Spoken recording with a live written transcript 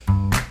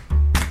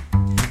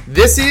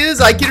This is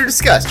Aikido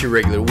Discussed, your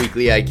regular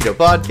weekly Aikido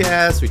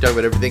podcast. We talk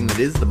about everything that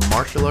is the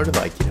martial art of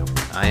Aikido.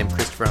 I am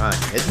Christopher Hine,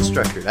 head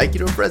instructor at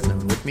Aikido Fresno,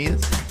 and with me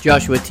is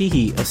Joshua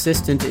Teehee,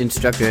 assistant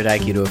instructor at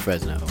Aikido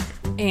Fresno.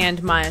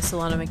 And Maya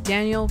Solano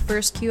McDaniel,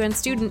 first QN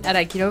student at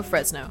Aikido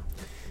Fresno.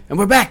 And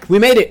we're back. We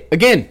made it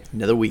again.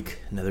 another week,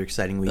 another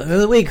exciting week.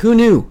 Another week. Who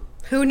knew?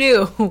 Who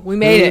knew? We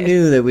made it. Who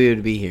knew that we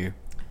would be here?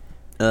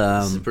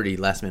 This is a pretty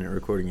last minute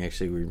recording,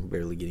 actually. We're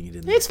barely getting it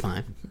in there. It's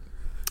fine.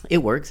 It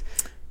works.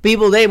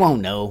 People, they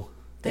won't know.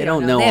 They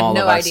don't know They have all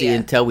no of us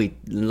idea.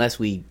 unless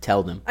we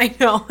tell them. I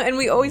know, and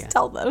we always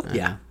tell them.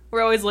 Yeah.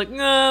 We're always like,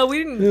 no, we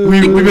didn't.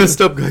 We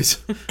messed up,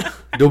 guys.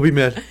 Don't be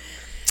mad.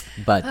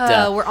 But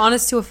We're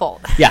honest to a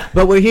fault. yeah,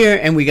 but we're here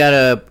and we got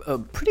a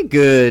pretty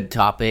good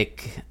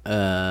topic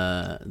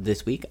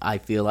this week. I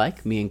feel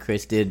like me and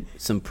Chris did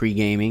some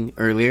pre-gaming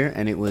earlier,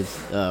 and it was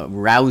a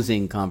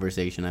rousing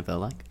conversation. I felt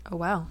like. Oh,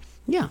 wow.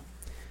 Yeah.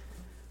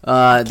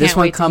 This Can't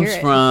one wait to comes hear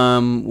it.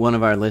 from one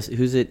of our listeners.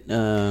 Who's it?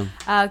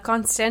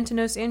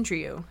 Konstantinos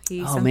Andrew.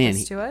 He sent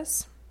this to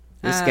us.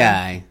 This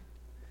guy.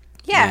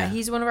 Yeah, Yeah.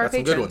 he's one of our Got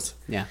some patrons.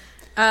 good ones.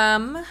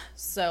 Yeah.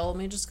 So let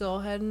me just go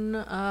ahead and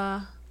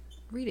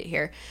read it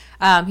here.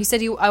 He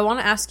said, I want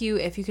to ask you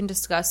if you can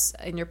discuss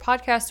in your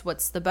podcast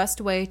what's the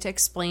best way to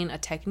explain a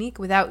technique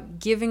without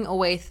giving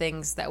away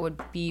things that would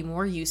be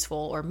more useful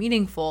or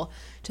meaningful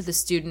to the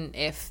student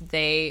if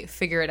they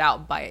figure it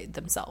out by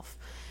themselves.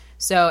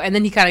 So, and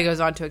then he kind of goes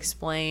on to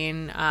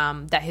explain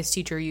that his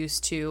teacher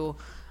used to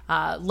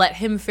let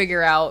him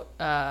figure out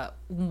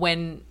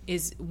when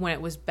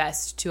it was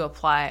best to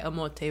apply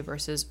Omote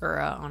versus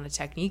Ura on a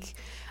technique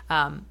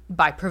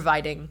by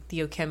providing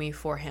the Okemi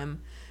for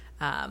him.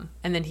 And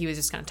then he was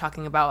just kind of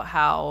talking about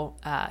how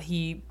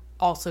he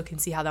also can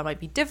see how that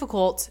might be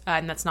difficult,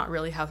 and that's not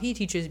really how he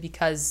teaches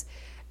because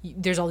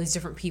there's all these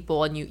different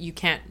people, and you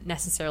can't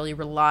necessarily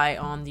rely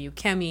on the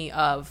Ukemi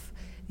of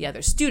the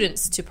other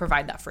students to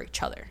provide that for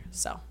each other.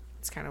 So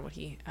it's kind of what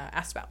he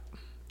asked about.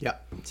 Yeah,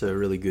 it's a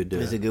really good,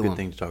 It's a good one.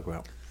 thing to talk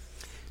about.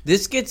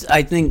 This gets,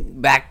 I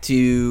think, back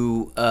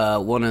to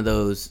one of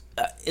those,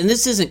 and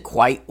this isn't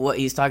quite what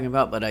he's talking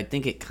about, but I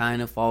think it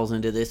kind of falls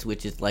into this,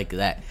 which is like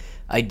that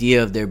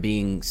idea of there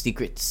being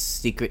secret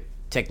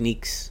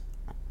techniques,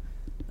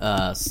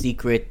 just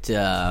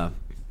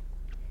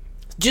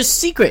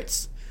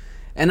secrets.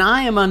 And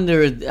I am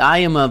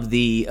of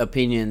the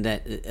opinion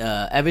that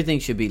everything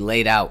should be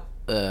laid out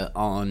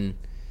on,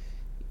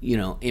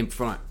 in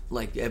front.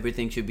 Like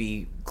everything should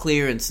be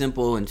clear and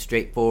simple and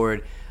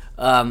straightforward.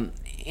 And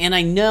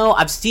I know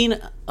I've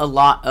seen a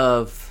lot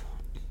of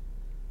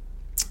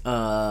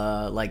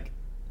not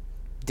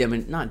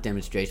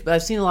demonstrations, but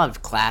I've seen a lot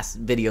of class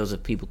videos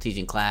of people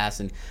teaching class,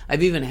 and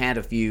I've even had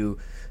a few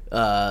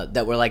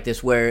that were like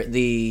this, where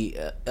the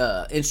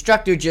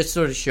instructor just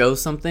sort of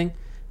shows something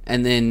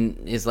and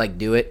then is like,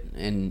 do it,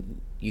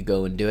 and you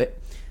go and do it.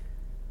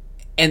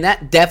 And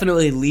that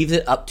definitely leaves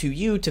it up to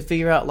you to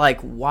figure out,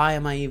 like, why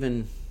am I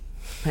even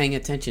paying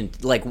attention?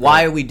 Like,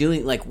 why are we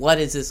doing, like, what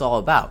is this all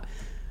about?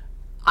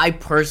 I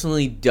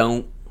personally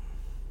don't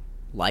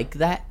like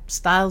that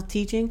style of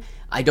teaching.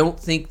 I don't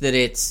think that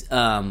it's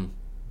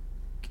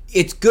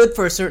good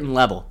for a certain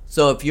level.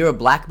 So if you're a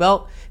black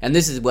belt, and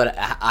this is what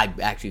I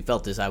actually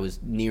felt as I was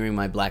nearing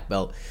my black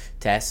belt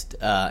test,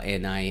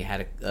 and I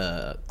had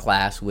a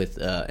class with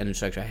an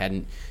instructor I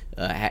hadn't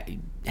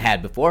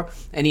had before,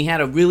 and he had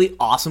a really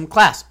awesome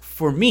class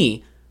for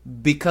me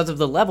because of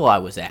the level I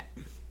was at.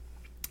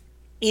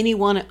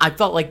 I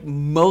felt like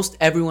most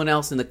everyone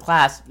else in the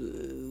class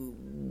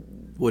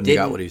Wouldn't have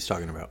got what he was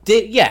talking about.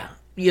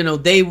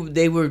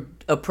 They were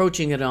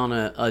approaching it on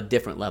a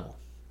different level.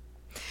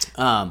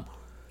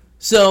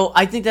 So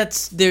I think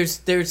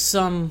there's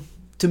some,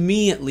 to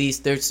me at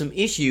least, there's some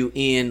issue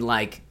in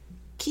like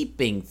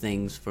keeping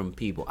things from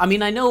people. I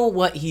mean, I know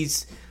what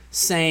he's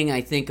saying,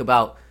 I think,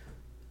 about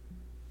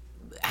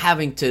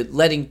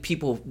letting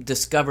people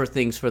discover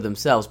things for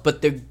themselves,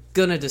 but they're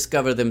gonna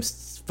discover them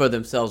for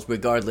themselves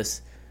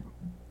regardless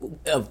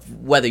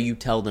of whether you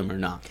tell them or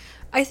not.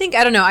 I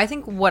don't know. I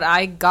think what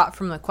I got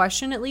from the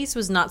question, at least,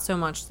 was not so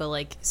much the,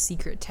 like,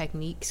 secret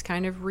techniques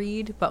kind of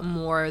read, but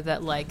more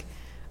that, like,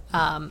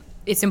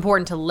 it's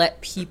important to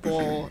let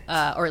people,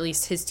 or at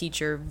least his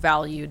teacher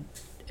valued,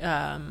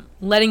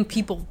 letting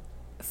people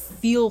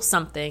feel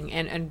something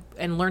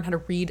and learn how to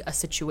read a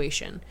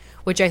situation,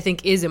 which I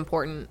think is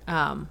important,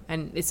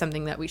 and it's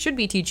something that we should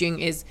be teaching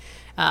is,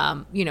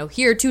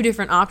 here are two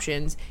different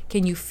options.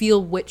 Can you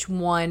feel which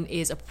one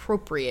is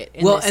appropriate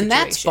in this situation? And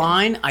that's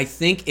fine, I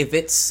think, if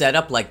it's set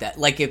up like that.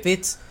 Like, if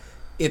it's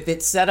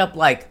set up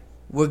like,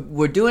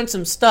 we're doing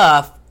some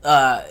stuff,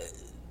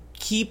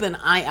 keep an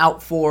eye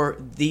out for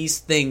these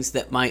things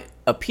that might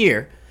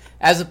appear,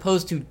 as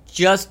opposed to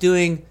just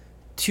doing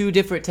two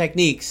different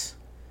techniques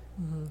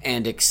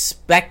and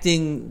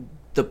expecting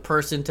the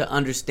person to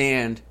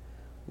understand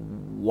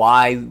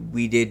why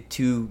we did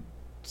two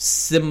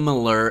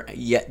similar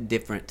yet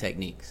different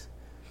techniques.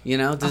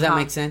 Does that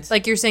make sense?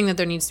 Like, you're saying that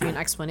there needs to be an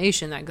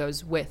explanation that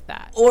goes with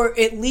that. Or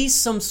at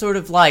least some sort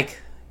of like,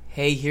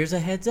 hey, here's a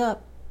heads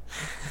up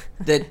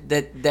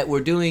that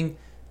we're doing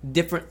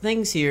different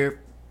things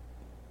here,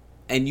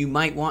 and you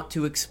might want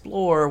to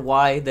explore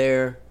why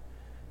they're,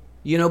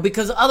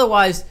 because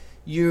otherwise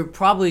you're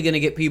probably going to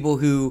get people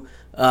who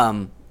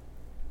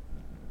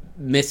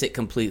miss it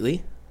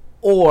completely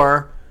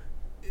or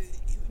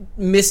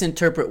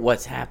misinterpret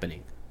what's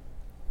happening.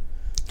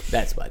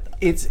 That's my thought.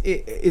 It's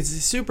a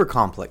super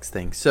complex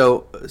thing.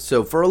 So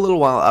for a little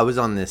while, I was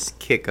on this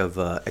kick of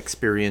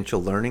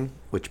experiential learning,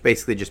 which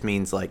basically just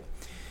means like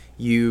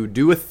you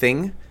do a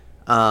thing,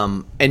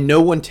 and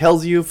no one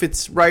tells you if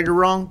it's right or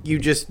wrong. You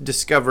just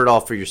discover it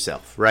all for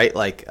yourself, right?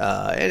 Like,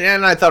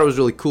 and I thought it was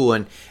really cool,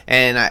 and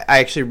I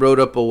actually wrote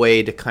up a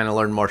way to kind of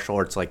learn martial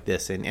arts like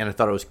this, and I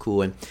thought it was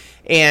cool,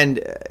 and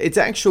it's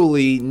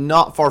actually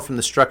not far from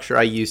the structure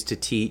I used to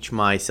teach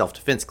my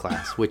self-defense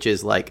class, which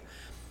is like,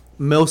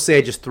 mostly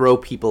I just throw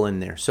people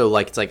in there. So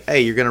like it's like, hey,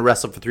 you're going to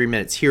wrestle for 3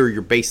 minutes. Here are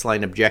your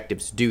baseline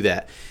objectives. Do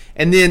that.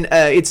 And then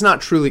it's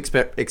not truly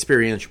pure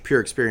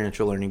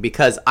experiential learning,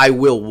 because I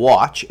will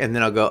watch and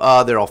then I'll go,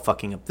 oh, they're all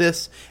fucking up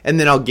this. And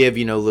then I'll give,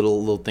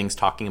 little things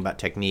talking about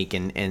technique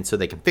and so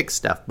they can fix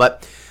stuff.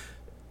 But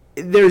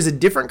there's a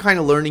different kind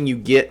of learning you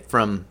get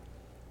from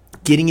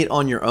getting it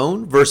on your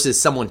own versus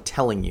someone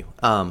telling you.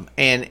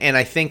 And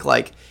I think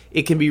like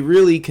it can be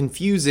really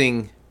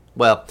confusing.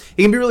 Well,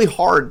 it can be really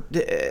hard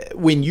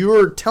when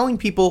you're telling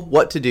people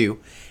what to do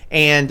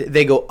and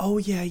they go, oh,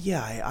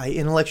 yeah, I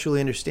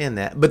intellectually understand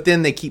that. But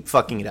then they keep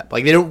fucking it up.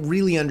 Like they don't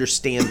really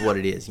understand what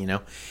it is,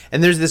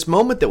 And there's this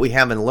moment that we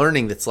have in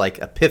learning that's like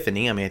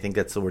epiphany. I mean, I think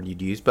that's the word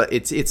you'd use. But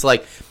it's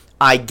like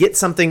I get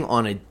something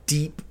on a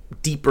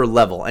deeper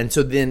level. And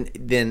so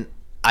then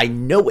I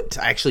know it.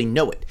 I actually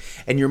know it.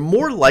 And you're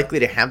more likely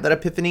to have that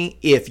epiphany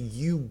if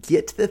you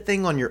get the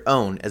thing on your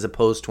own as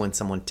opposed to when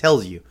someone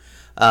tells you.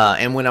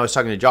 And when I was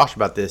talking to Josh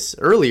about this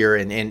earlier,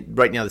 and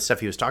right now the stuff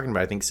he was talking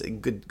about, I think is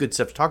good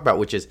stuff to talk about,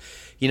 which is,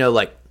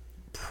 like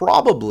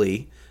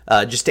probably,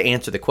 just to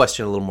answer the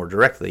question a little more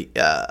directly,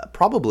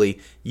 probably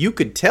you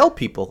could tell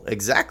people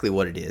exactly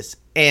what it is,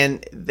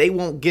 and they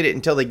won't get it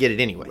until they get it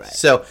anyway. Right.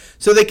 So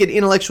they could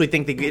intellectually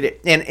think they get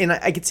it. And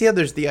I could see how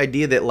there's the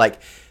idea that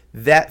like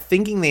that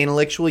thinking they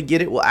intellectually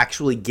get it will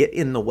actually get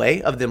in the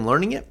way of them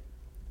learning it.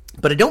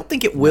 But I don't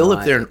think it will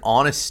if they're an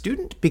honest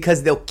student,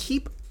 because they'll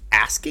keep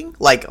asking,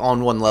 like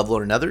on one level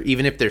or another,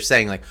 even if they're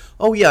saying like,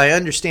 oh yeah, I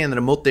understand that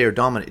emote or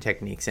dominant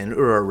techniques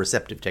or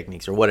receptive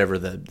techniques or whatever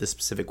the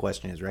specific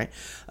question is, right?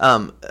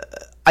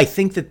 I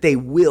think that it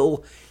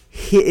will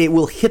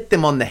hit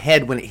them on the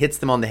head when it hits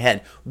them on the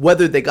head,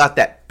 whether they got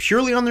that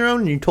purely on their own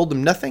and you told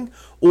them nothing,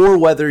 or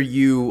whether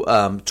you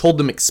told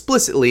them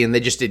explicitly and they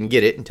just didn't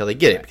get it until they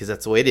get it, because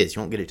that's the way it is. You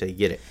won't get it till you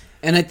get it.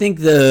 And I think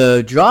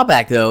the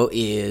drawback though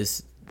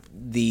is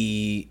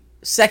the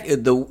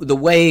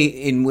way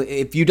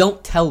if you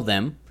don't tell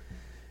them,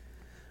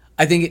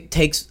 I think it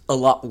takes a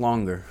lot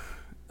longer.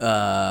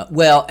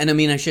 And I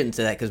mean, I shouldn't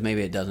say that because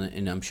maybe it doesn't,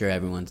 and I'm sure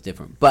everyone's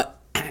different. But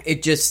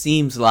it just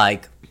seems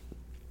like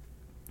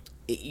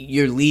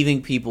you're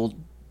leaving people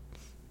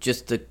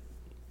just to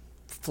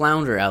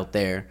flounder out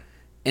there,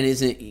 and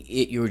isn't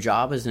it your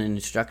job as an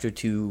instructor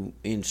to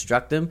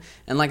instruct them?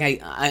 And like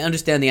I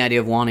understand the idea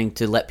of wanting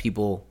to let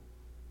people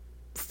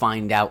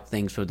find out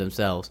things for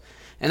themselves.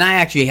 And I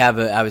actually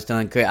I was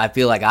telling Chris, I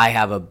feel like I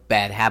have a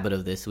bad habit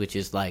of this, which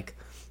is like,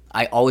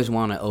 I always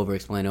want to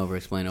over-explain.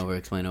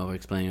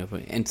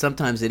 And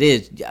sometimes it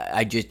is,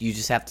 you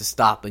just have to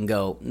stop and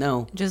go,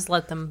 no. Just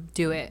let them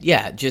do it.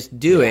 Yeah, just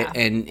do it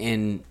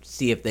and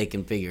see if they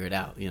can figure it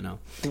out,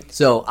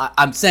 So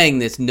I'm saying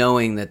this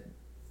knowing that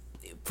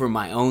for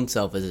my own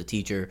self as a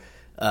teacher,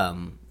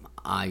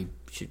 I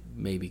should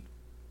maybe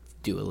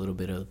do a little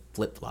bit of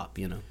flip-flop,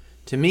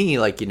 To me,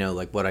 like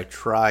what I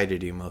try to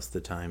do most of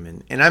the time,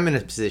 and I'm in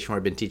a position where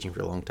I've been teaching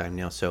for a long time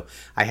now, so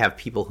I have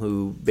people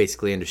who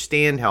basically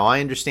understand how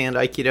I understand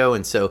Aikido,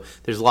 and so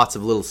there's lots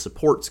of little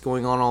supports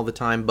going on all the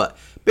time, but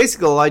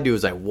basically all I do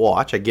is I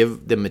watch, I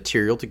give them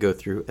material to go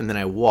through, and then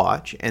I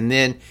watch, and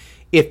then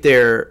if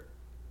they're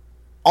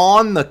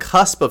on the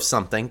cusp of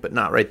something, but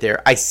not right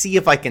there, I see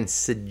if I can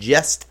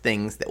suggest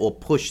things that will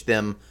push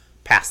them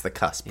past the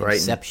cusp, right?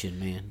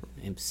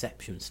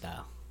 Inception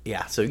style.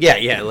 Yeah, so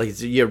like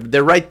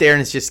they're right there,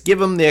 and it's just give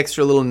them the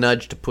extra little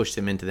nudge to push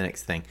them into the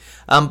next thing.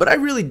 But I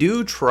really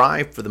do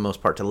try, for the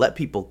most part, to let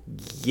people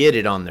get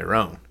it on their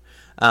own.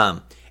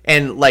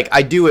 And like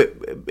I do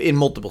it in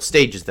multiple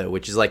stages, though,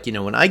 which is like,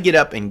 when I get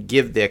up and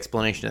give the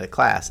explanation of the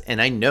class, and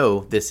I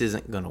know this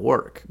isn't going to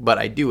work, but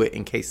I do it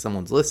in case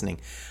someone's listening,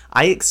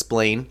 I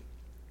explain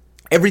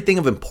everything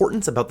of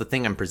importance about the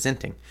thing I'm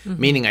presenting.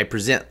 Mm-hmm. Meaning I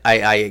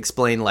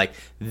explain like,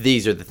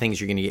 these are the things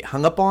you're going to get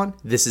hung up on.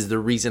 This is the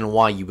reason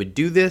why you would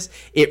do this.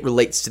 It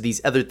relates to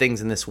these other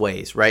things in these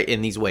ways.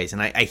 And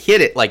I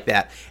hit it like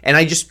that, and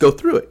I just go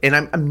through it. And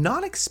I'm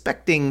not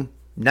expecting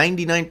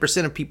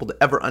 99% of people to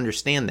ever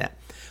understand that.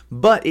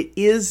 but it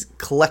is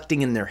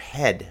collecting in their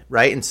head,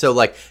 right? And so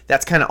like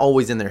that's kind of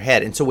always in their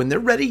head. And so when they're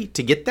ready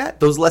to get that,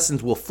 those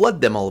lessons will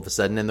flood them all of a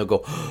sudden, and they'll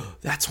go, oh,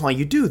 that's why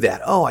you do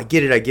that. Oh, I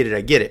get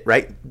it,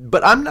 right?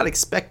 But I'm not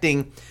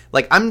expecting,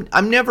 like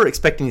I'm never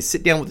expecting to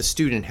sit down with a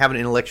student and have an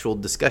intellectual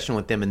discussion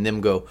with them and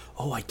them go,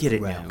 oh, I get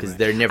it now, because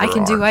they're never I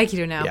can do are.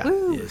 Aikido now. Yeah,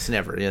 Woo. it's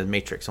never. Yeah,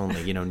 Matrix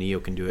only. Neo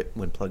can do it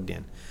when plugged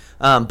in.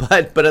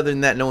 But other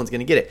than that, no one's going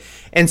to get it.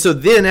 And so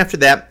then after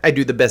that, I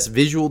do the best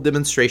visual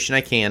demonstration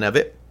I can of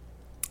it.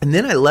 And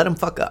then I let them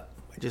fuck up.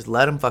 I just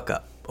let them fuck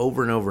up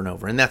over and over and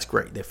over. And that's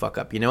great. They fuck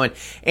up,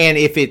 And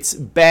if it's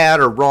bad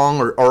or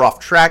wrong or off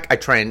track, I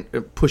try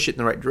and push it in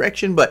the right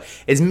direction. But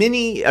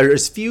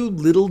as few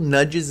little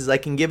nudges as I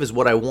can give is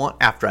what I want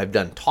after I've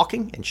done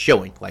talking and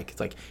showing. Like, it's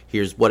like,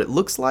 here's what it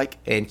looks like.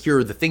 And here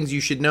are the things you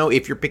should know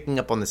if you're picking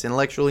up on this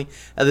intellectually.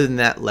 Other than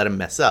that, let them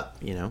mess up,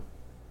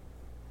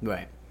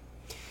 Right.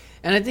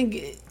 And I think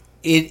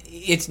it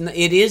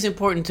is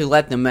important to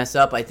let them mess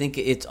up. I think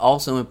it's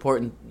also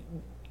important,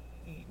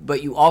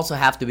 but you also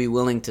have to be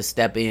willing to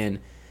step in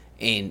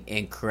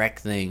and correct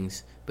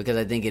things, because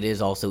I think it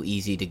is also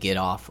easy to get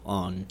off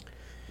on,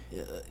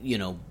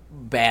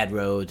 bad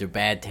roads or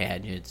bad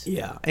tangents.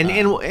 Yeah, and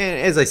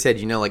as I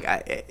said, like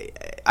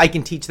I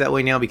can teach that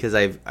way now because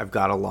I've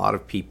got a lot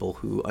of people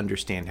who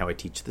understand how I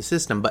teach the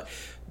system. But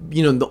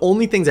the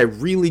only things I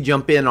really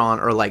jump in on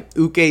are like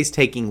Uke's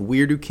taking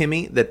weird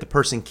ukemi that the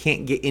person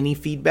can't get any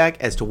feedback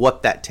as to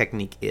what that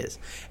technique is,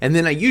 and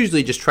then I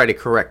usually just try to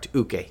correct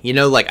Uke.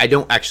 Like I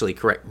don't actually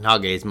correct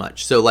Nage as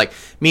much. So like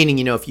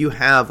meaning if you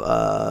have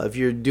if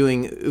you're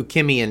doing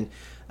ukemi and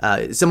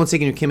someone's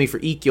taking ukemi for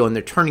ikkyo and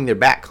they're turning their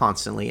back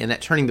constantly, and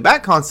that turning the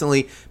back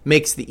constantly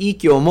makes the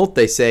ikkyo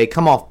omote say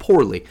come off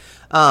poorly.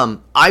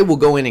 I will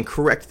go in and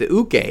correct the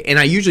uke, and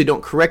I usually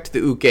don't correct the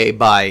uke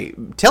by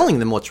telling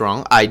them what's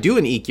wrong. I do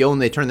an ikkyo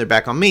and they turn their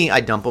back on me,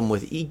 I dump them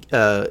with iri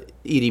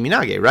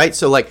minage, right?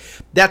 So like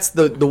that's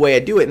the way I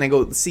do it, and I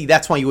go, see,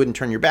 that's why you wouldn't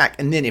turn your back.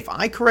 And then if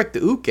I correct the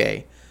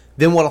uke,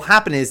 then what'll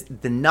happen is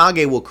the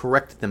nage will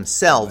correct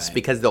themselves, right,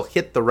 because they'll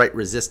hit the right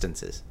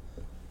resistances.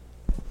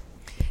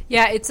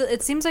 Yeah,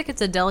 it seems like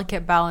it's a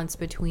delicate balance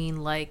between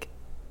like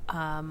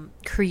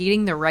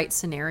creating the right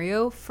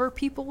scenario for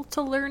people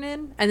to learn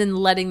in, and then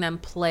letting them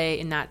play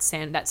in that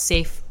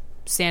safe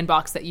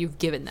sandbox that you've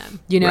given them.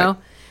 Right.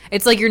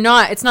 It's like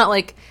it's not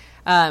like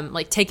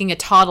taking a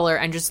toddler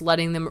and just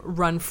letting them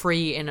run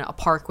free in a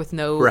park with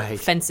no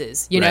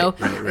fences.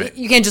 Right.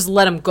 You can't just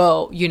let them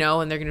go.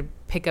 And they're gonna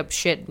pick up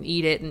shit and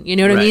eat it, and you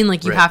know what I mean.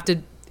 Like you have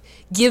to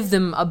give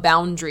them a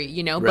boundary.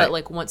 But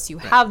like once you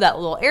have that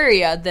little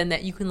area, then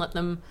that you can let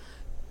them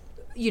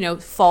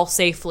fall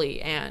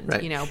safely and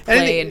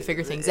play and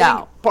figure things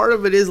out. Part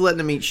of it is letting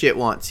them eat shit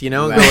once, and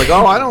go like,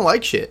 oh, I don't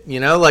like shit,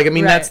 like I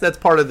mean that's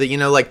part of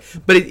the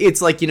but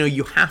it's like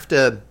you have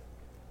to,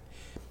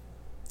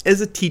 as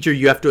a teacher,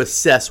 you have to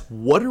assess,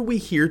 what are we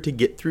here to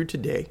get through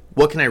today?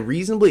 What can I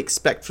reasonably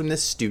expect from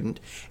this student?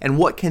 And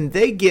what can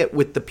they get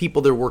with the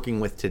people they're working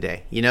with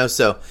today?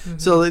 So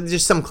there's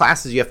just some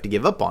classes you have to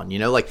give up on,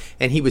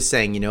 and he was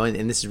saying,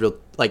 and this is real,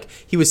 like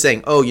he was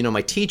saying, oh,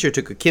 my teacher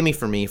took ukemi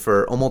for me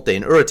for omote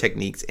and ura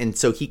techniques. And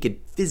so he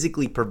could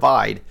physically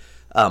provide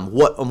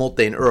what omote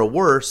and ura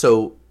were,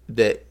 so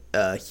that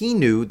he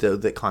knew,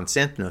 that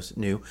Konstantinos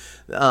knew,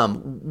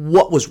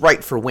 what was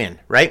right for when,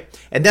 right?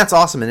 And that's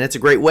awesome, and it's a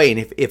great way.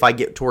 And if I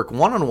get to work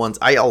one-on-ones,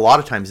 I a lot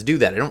of times do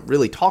that. I don't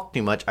really talk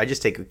too much. I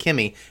just take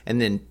ukemi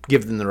and then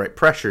give them the right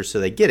pressure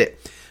so they get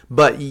it.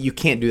 But you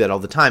can't do that all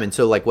the time. And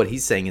so like what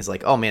he's saying is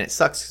like, oh man, it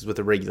sucks because with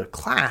a regular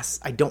class,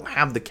 I don't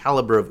have the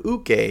caliber of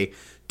uke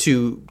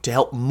to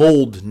help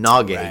mold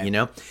nage,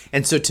 right.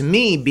 And so to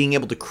me, being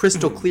able to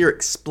crystal clear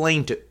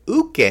explain to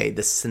uke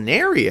the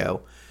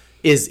scenario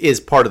is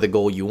part of the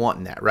goal you want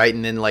in that, right?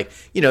 And then like,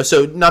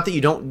 so not that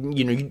you don't,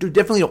 you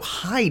definitely don't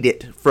hide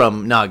it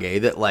from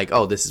nage that like,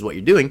 oh, this is what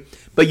you're doing,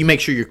 but you make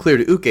sure you're clear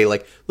to uke,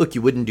 like, look,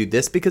 you wouldn't do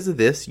this because of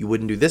this, you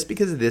wouldn't do this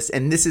because of this,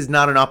 and this is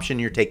not an option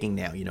you're taking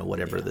now,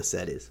 whatever the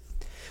set is.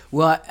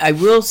 Well, I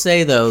will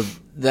say though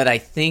that I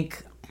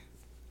think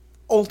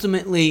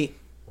ultimately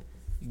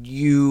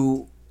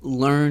you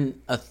learn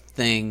a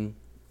thing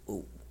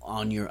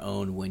on your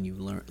own when you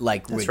learn,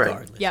 like, that's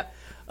regardless. Right. Yep.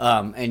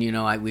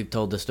 And we've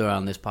told the story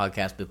on this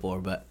podcast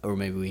before, or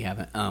maybe we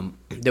haven't.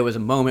 There was a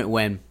moment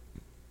when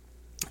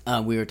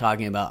we were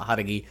talking about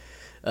Haragi.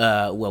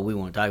 Well, we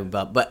weren't talking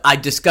about, but I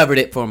discovered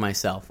it for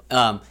myself.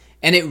 And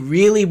it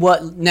really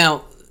was.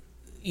 Now,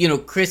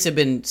 Chris had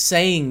been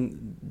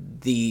saying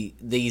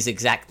these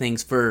exact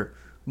things for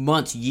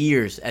months,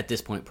 years at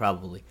this point,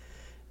 probably.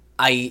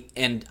 I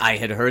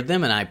had heard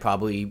them, and I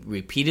probably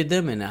repeated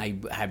them, and I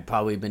had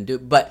probably been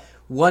doing. But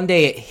one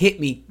day it hit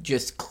me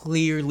just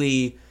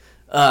clearly.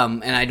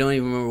 And I don't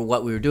even remember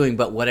what we were doing,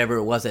 but whatever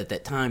it was at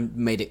that time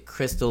made it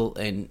crystallized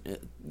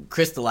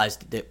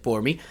it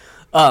for me.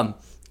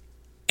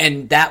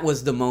 And that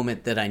was the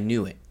moment that I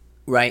knew it,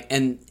 right?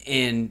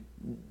 And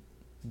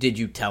did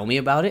you tell me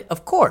about it?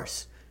 Of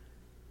course.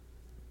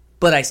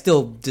 But I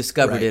still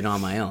discovered it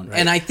on my own. Right.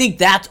 And I think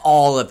that's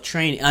all of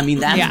training. I mean,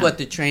 that's what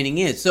the training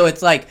is. So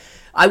it's like,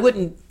 I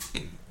wouldn't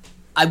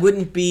I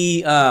wouldn't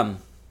be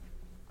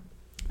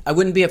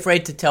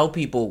afraid to tell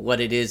people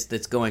what it is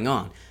that's going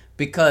on,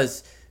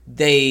 because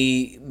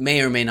they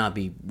may or may not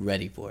be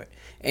ready for it.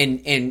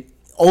 And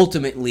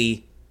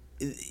ultimately,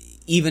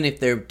 even if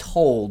they're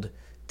told,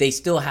 they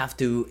still have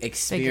to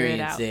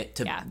experience it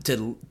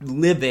to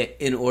live it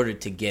in order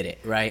to get it,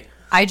 right?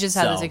 I just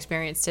had this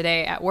experience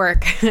today at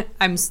work.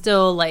 I'm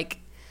still like,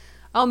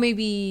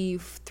 maybe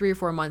 3 or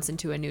 4 months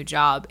into a new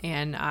job,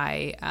 and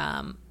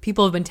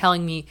people have been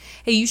telling me,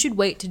 hey, you should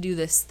wait to do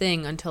this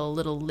thing until a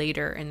little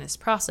later in this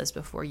process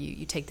before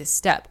you take this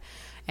step.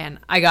 And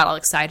I got all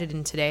excited,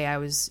 and today I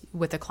was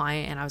with a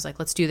client, and I was like,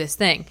 let's do this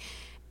thing.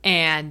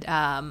 And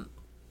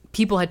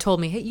people had told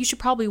me, hey, you should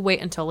probably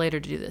wait until later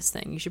to do this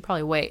thing. You should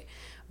probably wait.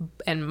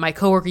 And my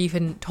coworker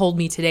even told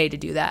me today to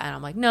do that. And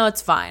I'm like, no,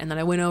 it's fine. And then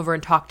I went over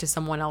and talked to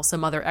someone else,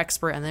 some other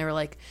expert, and they were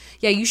like,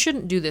 yeah, you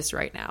shouldn't do this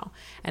right now.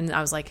 And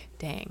I was like,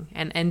 dang.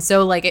 And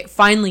so like it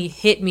finally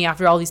hit me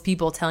after all these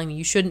people telling me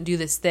you shouldn't do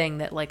this thing,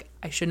 that like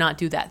I should not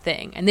do that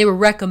thing. And they were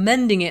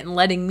recommending it and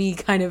letting me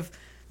kind of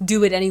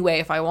do it anyway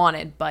if I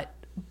wanted. But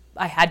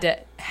I had to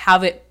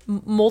have it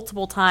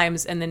multiple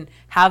times and then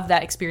have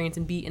that experience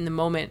and be in the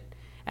moment.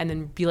 And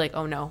then be like,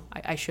 oh no,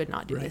 I should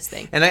not do this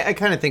thing. And I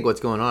kind of think what's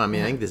going on, I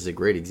mean, I think this is a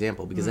great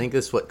example, because I think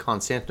this is what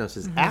Konstantinos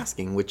is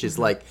asking, which is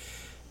like,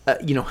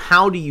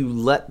 how do you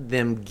let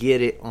them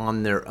get it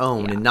on their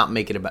own and not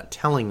make it about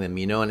telling them,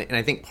 And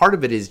I think part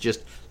of it is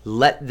just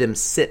let them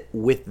sit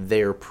with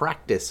their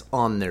practice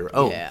on their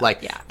own.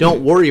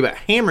 Don't worry about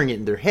hammering it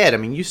in their head. I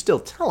mean, you still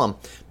tell them,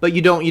 but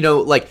you don't,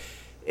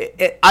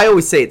 I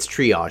always say it's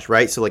triage,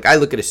 right? So, like, I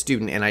look at a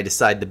student and I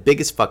decide the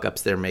biggest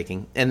fuck-ups they're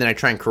making, and then I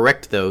try and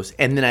correct those,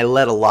 and then I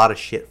let a lot of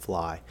shit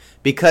fly.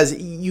 Because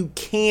you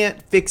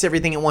can't fix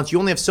everything at once. You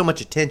only have so much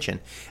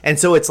attention. And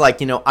so it's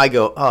like, I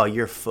go, oh,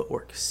 your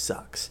footwork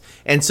sucks.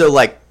 And so,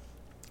 like,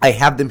 I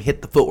have them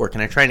hit the footwork,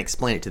 and I try and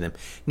explain it to them.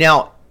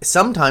 Now,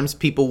 sometimes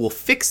people will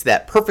fix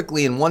that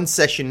perfectly in one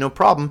session, no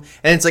problem.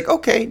 And it's like,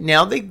 okay,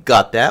 now they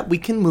got that. We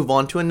can move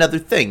on to another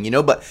thing,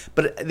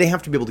 But they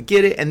have to be able to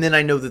get it, and then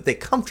I know that they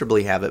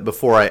comfortably have it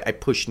before I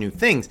push new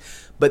things.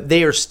 But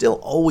they are still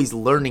always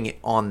learning it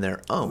on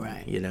their own,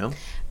 right.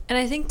 And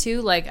I think,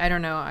 too, like, I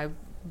don't know, I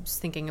was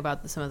thinking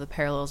about some of the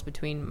parallels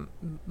between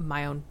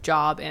my own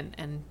job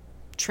and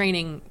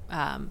training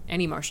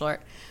any martial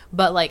art.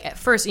 But, like, at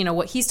first,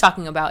 what he's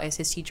talking about is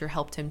his teacher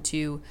helped him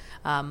to...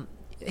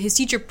 his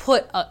teacher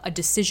put a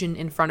decision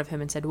in front of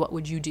him and said, what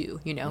would you do?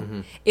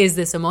 Is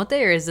this Omote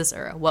or is this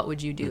Ura? What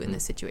would you do in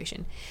this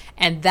situation?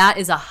 And that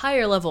is a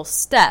higher level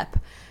step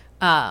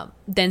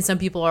than some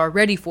people are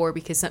ready for,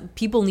 because some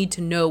people need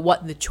to know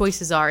what the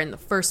choices are in the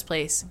first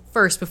place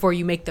before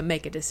you make them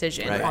make a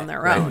decision on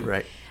their own.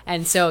 Right.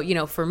 And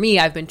so, for me,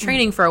 I've been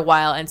training for a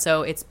while, and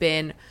so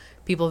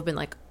people have been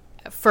like,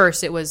 at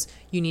first it was,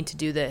 you need to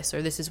do this,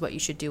 or this is what you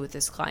should do with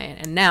this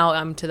client. And now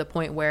I'm to the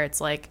point where it's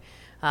like,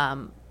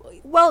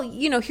 well,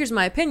 here's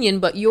my opinion,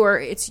 but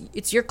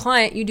it's your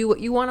client. You do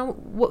what you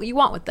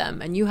want with them,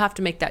 and you have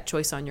to make that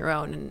choice on your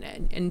own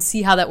and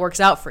see how that works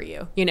out for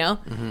you.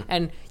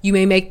 And you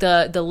may make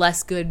the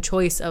less good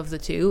choice of the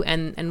two,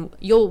 and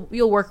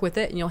you'll work with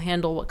it, and you'll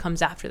handle what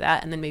comes after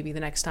that, and then maybe the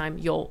next time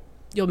you'll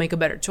make a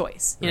better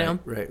choice. Right.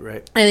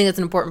 I think that's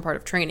an important part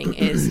of training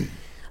is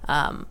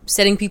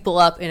setting people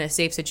up in a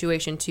safe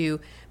situation to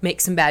make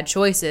some bad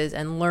choices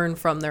and learn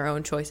from their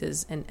own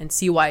choices and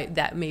see why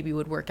that maybe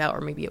would work out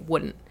or maybe it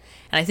wouldn't.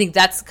 And I think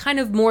that's kind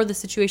of more the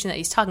situation that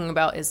he's talking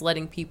about, is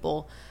letting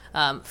people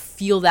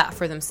feel that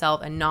for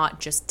themselves and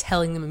not just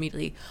telling them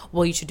immediately,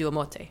 well, you should do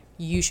Omote,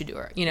 you should do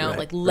it,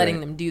 like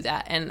letting them do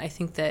that. And I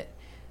think that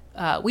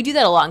we do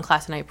that a lot in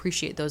class, and I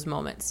appreciate those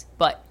moments.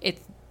 But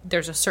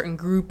there's a certain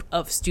group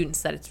of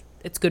students that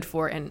it's good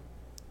for, and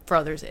for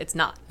others it's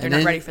not. They're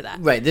not ready for that.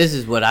 Right. This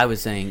is what I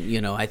was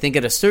saying. I think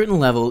at a certain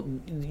level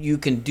you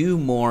can do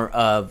more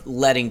of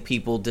letting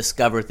people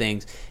discover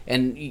things.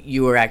 And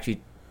you were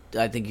actually,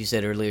 I think you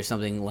said earlier,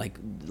 something like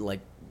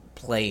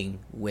playing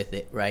with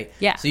it, right?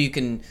 Yeah. So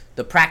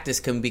the practice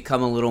can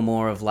become a little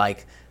more of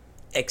like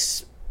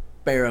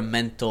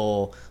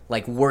experimental,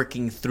 like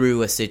working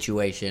through a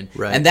situation.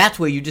 Right. And that's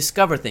where you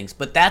discover things.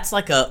 But that's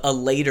like a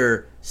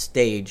later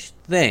stage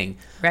thing.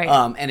 Right.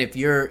 And if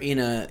you're in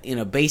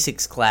a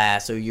basics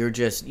class, or you're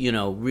just,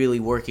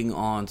 really working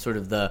on sort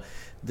of the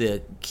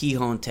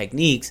Kihon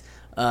techniques,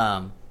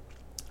 I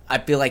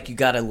feel like you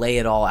got to lay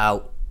it all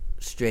out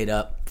straight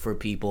up for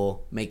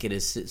people, make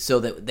it so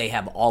that they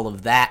have all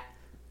of that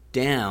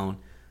down,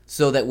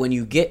 so that when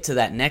you get to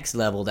that next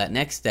level, that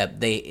next step,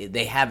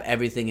 they have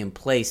everything in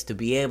place to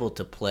be able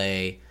to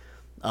play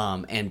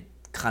and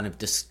kind of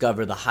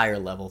discover the higher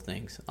level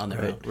things on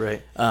their own.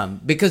 Right.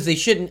 Because they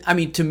shouldn't,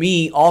 to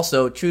me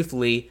also,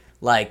 truthfully,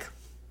 like,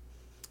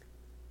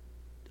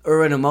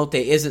 Ura and Omote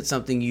isn't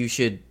something you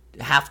should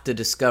have to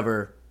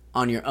discover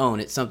on your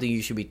own. It's something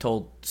you should be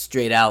told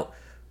straight out,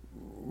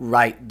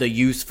 right? The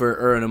use for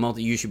Ura and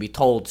Omote, you should be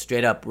told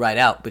straight up, right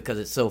out, because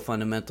it's so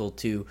fundamental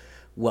to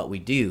what we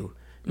do.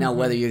 Now,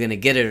 whether you're going to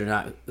get it or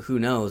not, who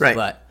knows? Right.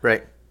 But,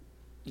 right.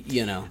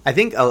 I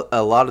think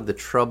a lot of the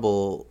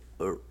trouble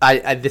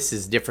this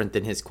is different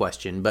than his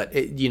question, but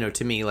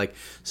to me, like,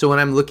 so when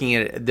I'm looking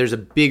at it, there's a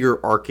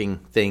bigger arcing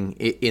thing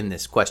in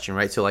this question,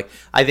 right? So like,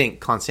 I think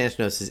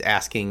Konstantinos is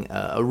asking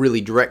a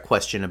really direct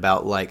question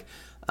about like,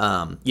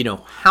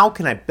 how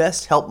can I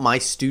best help my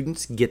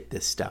students get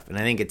this stuff? And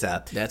I think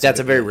that's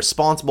a very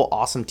responsible,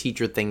 awesome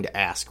teacher thing to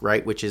ask,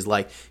 right? Which is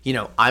like,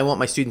 I want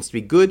my students to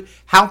be good.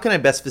 How can I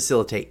best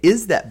facilitate?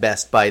 Is that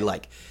best by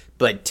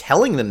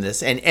telling them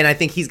this? And I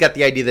think he's got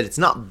the idea that it's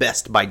not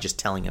best by just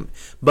telling them,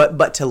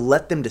 but to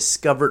let them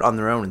discover it on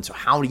their own. And so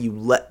how do you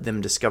let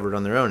them discover it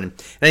on their own? And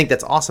I think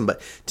that's awesome.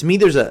 But to me,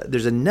 there's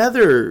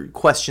another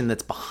question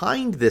that's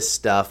behind this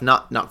stuff,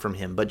 not from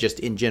him, but just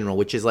in general,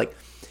 which is like,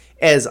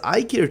 as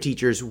Aikido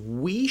teachers,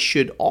 we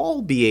should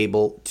all be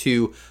able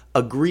to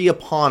agree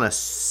upon a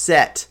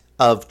set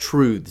of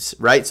truths,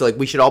 right? So like,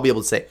 we should all be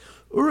able to say,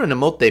 Ura no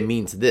Motte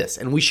means this,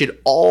 and we should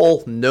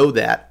all know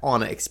that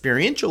on an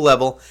experiential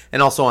level,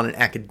 and also on an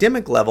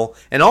academic level,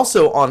 and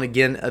also on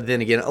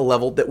a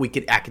level that we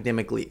could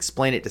academically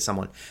explain it to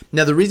someone.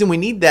 Now, the reason we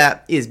need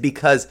that is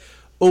because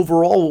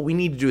overall, what we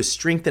need to do is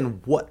strengthen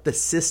what the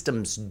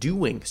system's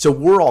doing, so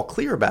we're all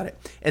clear about it.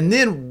 And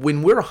then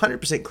when we're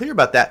 100% clear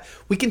about that,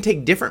 we can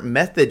take different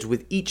methods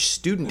with each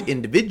student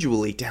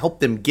individually to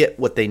help them get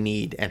what they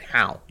need and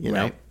how,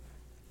 Right.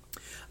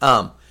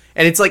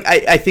 And it's like,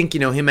 I think,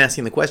 him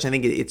asking the question, I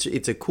think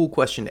it's a cool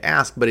question to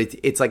ask, but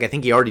it's like, I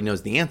think he already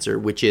knows the answer,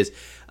 which is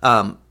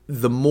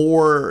the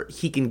more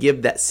he can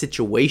give that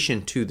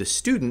situation to the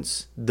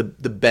students, the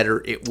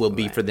better it will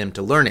be for them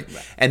to learn it.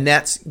 Right. And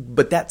that's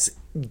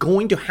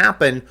going to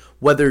happen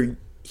whether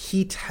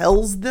he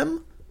tells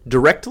them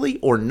directly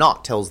or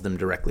not tells them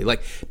directly,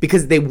 like,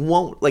 because they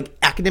won't, like,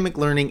 academic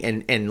learning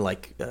and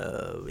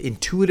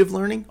intuitive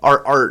learning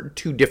are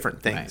two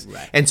different things.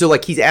 Right. And so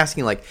like, he's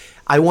asking like,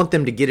 I want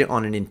them to get it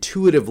on an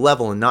intuitive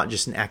level and not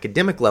just an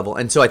academic level.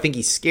 And so I think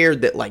he's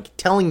scared that like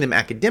telling them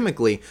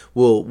academically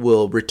will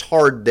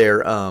retard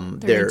their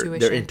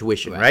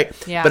intuition,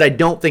 right? Yeah. But I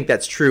don't think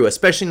that's true,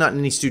 especially not in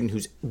any student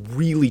who's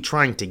really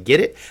trying to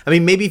get it. I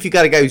mean, maybe if you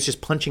got a guy who's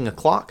just punching a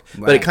clock,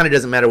 but it Right. kind of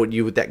doesn't matter what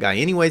you do with that guy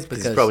anyways,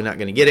 because he's probably not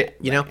going to get it,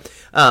 you know?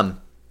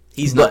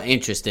 He's not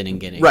interested in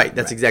getting Right,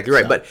 that's exactly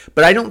right. So-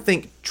 But I don't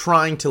think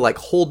trying to like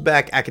hold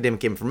back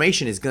academic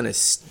information is going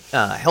to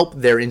help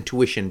their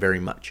intuition very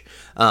much.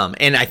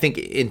 And I think,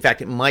 in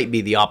fact, it might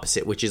be the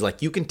opposite, which is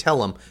like, you can tell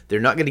them they're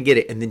not going to get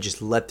it, and then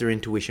just let their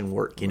intuition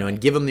work,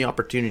 and give them the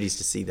opportunities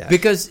to see that.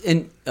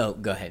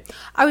 Go ahead.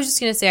 I was just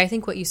going to say, I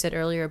think what you said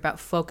earlier about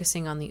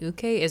focusing on the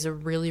uke is a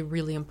really,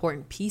 really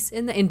important piece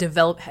in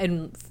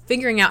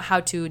figuring out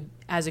how to,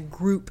 as a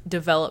group,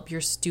 develop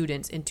your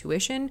students'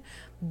 intuition,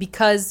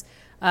 because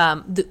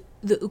the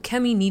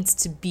ukemi needs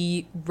to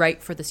be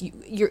right for this,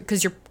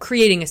 because you're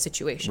creating a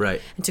situation.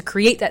 Right. And to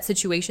create that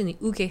situation, the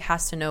uke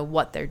has to know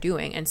what they're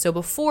doing. And so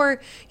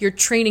before you're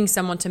training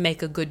someone to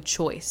make a good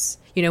choice,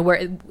 where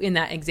in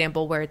that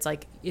example where it's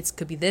like, it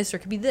could be this or it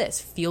could be this,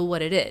 feel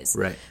what it is.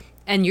 Right.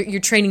 And you're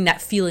training that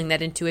feeling,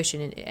 that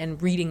intuition,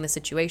 and reading the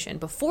situation.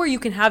 Before you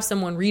can have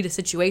someone read a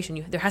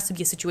situation, there has to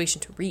be a situation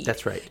to read.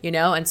 That's right.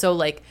 And so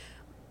like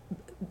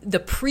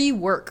the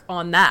pre-work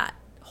on that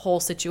whole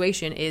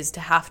situation is to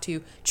have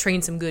to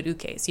train some good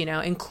ukes,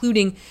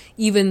 including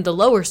even the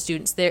lower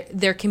students.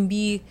 There can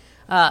be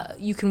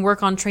you can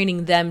work on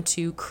training them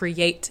to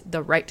create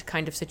the right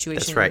kind of situation.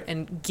 That's right.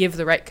 And give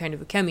the right kind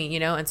of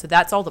ukemi, and so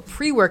that's all the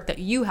pre-work that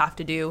you have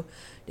to do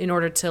in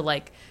order to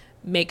like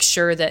make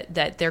sure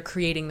that they're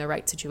creating the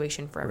right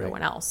situation for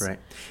everyone else. Right.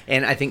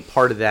 And I think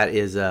part of that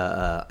is,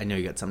 I know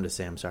you got something to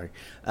say, I'm sorry.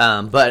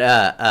 But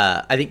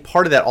I think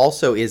part of that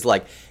also is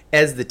like,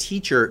 as the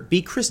teacher,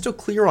 be crystal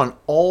clear on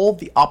all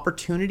the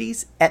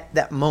opportunities at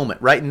that moment,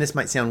 right? And this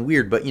might sound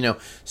weird, but,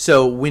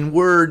 so when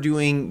we're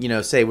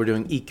doing, say we're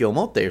doing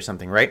Ikkyo-Motte or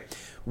something, right?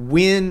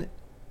 When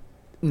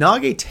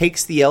Nage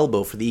takes the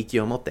elbow for the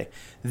Ikkyo-Motte,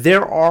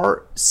 there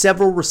are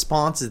several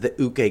responses that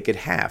uke could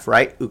have,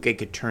 right? Uke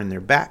could turn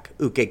their back.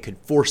 Uke could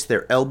force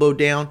their elbow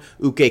down.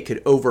 Uke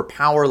could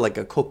overpower like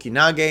a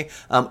kokyunage.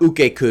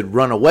 Uke could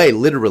run away,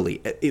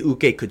 literally.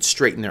 Uke could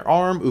straighten their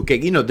arm. Uke,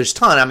 there's a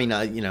ton. I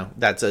mean,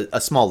 that's a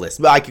small list,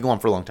 but I could go on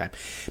for a long time.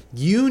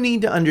 You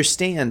need to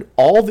understand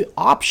all the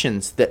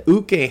options that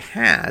uke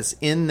has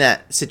in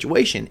that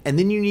situation, and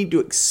then you need to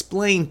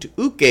explain to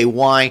uke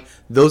why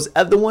those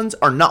other ones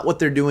are not what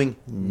they're doing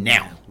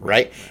now,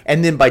 right?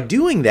 And then by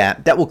doing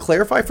that will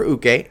clarify for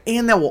uke,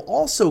 and that will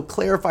also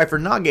clarify for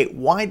Nage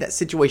why that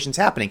situation's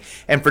happening.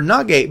 And for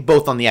Nage,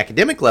 both on the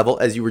academic level,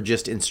 as you were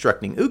just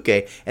instructing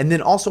uke, and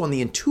then also on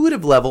the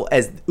intuitive level,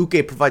 as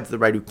uke provides the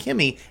right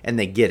ukemi, and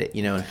they get it,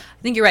 I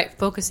think you're right.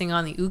 Focusing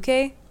on the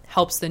uke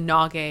helps the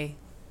Nage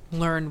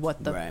learn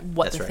what the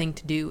thing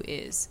to do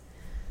is.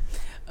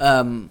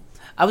 I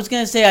was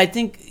going to say, I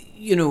think,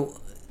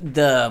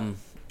 the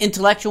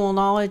intellectual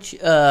knowledge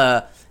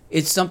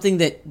is something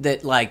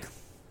that like,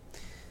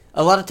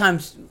 a lot of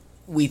times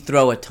we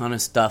throw a ton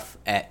of stuff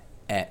at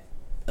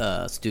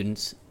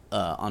students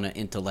on an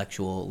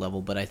intellectual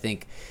level, but I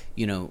think,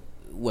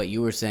 what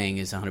you were saying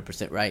is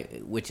 100%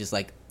 right, which is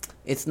like,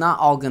 it's not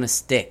all going to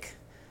stick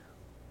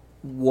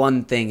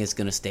one thing is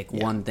going to stick,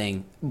 one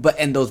thing,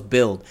 and those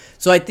build.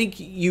 So I think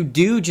you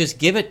do just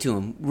give it to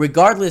them,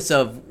 regardless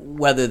of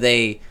whether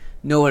they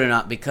know it or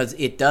not, because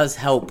it does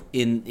help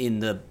in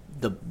the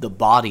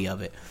body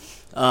of it.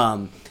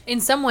 In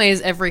some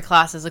ways, every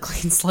class is a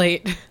clean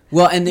slate.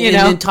 Well, and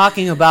then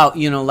talking about,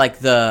 like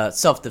the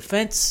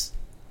self-defense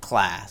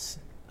class,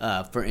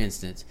 for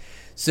instance.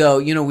 So,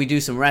 we do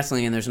some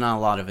wrestling, and there's not a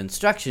lot of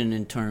instruction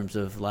in terms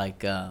of,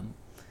 like,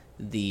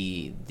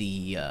 the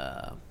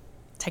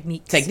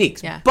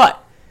techniques. Yeah.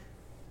 But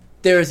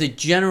there is a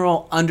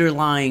general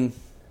underlying,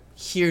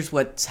 here's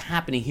what's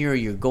happening, here are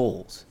your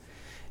goals.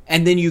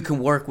 And then you can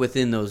work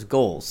within those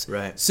goals.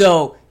 Right.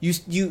 So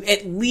you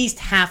at least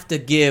have to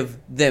give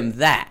them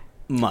that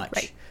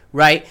much.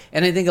 Right?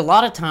 And I think a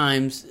lot of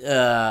times,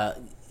 the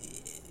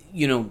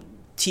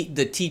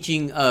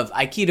teaching of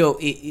Aikido,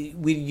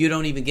 you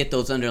don't even get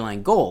those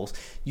underlying goals.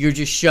 You're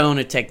just shown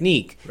a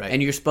technique. Right.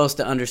 And you're supposed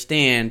to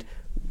understand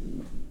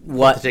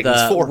what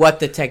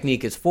the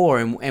technique is for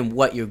and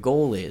what your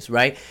goal is,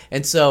 right?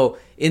 And so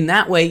in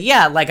that way,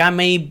 like I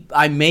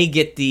may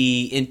get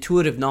the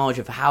intuitive knowledge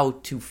of how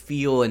to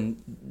feel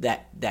and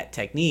that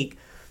technique,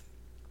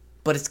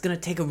 but it's going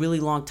to take a really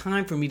long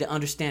time for me to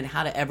understand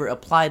how to ever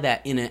apply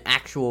that in an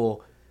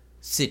actual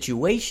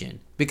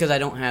situation because I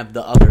don't have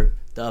the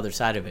other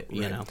side of it,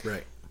 you know.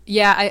 Right.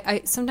 Yeah,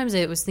 I sometimes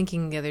I was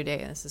thinking the other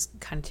day, this is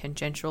kind of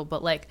tangential,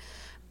 but like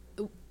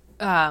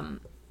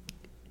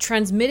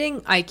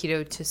transmitting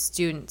Aikido to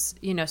students,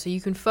 so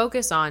you can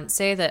focus on,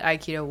 say that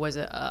Aikido was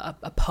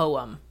a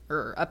poem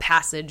or a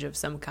passage of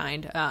some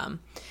kind,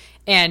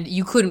 and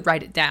you couldn't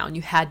write it down.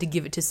 You had to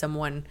give it to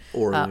someone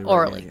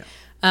orally. Right,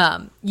 yeah.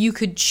 You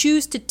could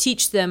choose to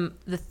teach them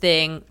the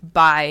thing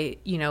by,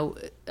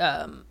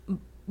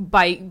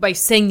 by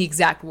saying the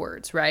exact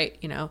words, right?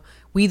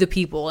 We the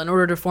people, in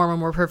order to form a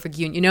more perfect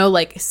union,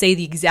 like say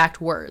the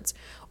exact words.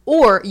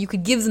 Or you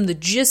could give them the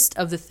gist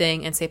of the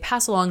thing and say,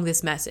 pass along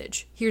this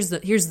message. Here's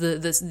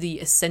the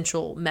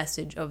essential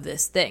message of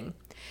this thing.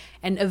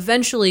 And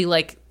eventually,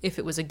 like if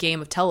it was a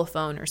game of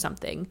telephone or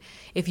something,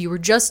 if you were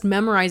just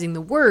memorizing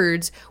the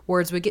words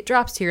would get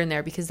dropped here and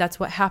there because that's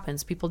what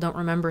happens. People don't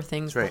remember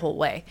things the whole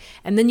way.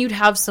 And then you'd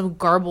have some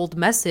garbled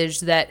message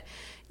that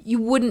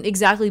you wouldn't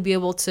exactly be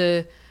able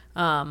to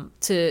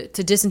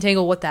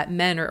disentangle what that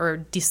meant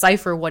or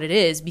decipher what it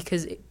is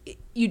because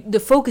the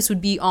focus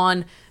would be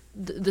on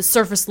the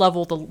surface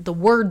level, the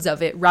words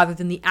of it, rather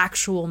than the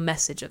actual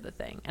message of the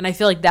thing. And I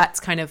feel like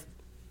that's kind of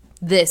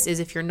this, is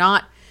if you're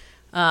not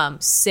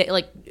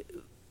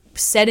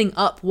setting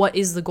up what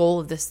is the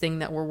goal of this thing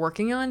that we're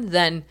working on,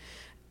 then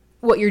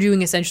what you're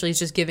doing essentially is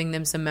just giving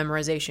them some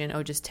memorization.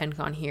 Oh, just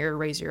tenkan here,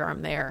 raise your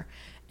arm there.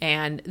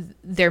 And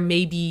there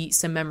may be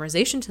some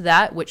memorization to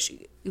that, which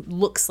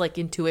looks like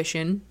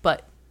intuition,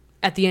 but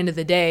at the end of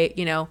the day,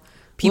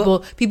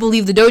 people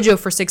leave the dojo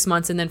for 6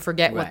 months and then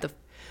forget what the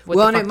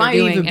and it might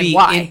even be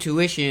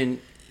intuition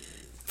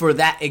for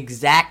that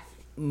exact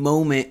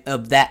moment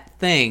of that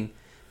thing,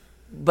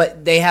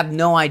 but they have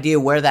no idea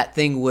where that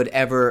thing would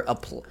ever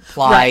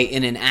apply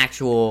in an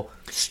actual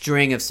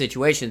string of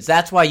situations.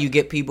 That's why you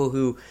get people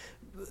who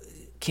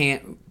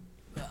can't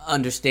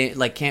understand,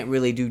 like can't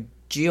really do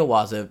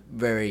Jiawaza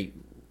very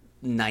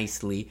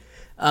nicely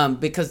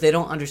because they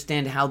don't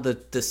understand how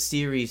the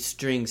series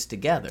strings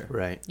together.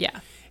 Right. Yeah.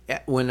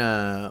 When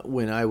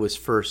I was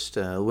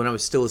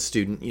still a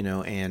student,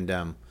 and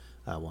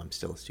I'm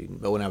still a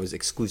student, but when I was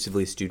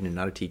exclusively a student and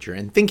not a teacher,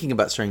 and thinking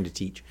about starting to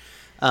teach,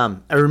 I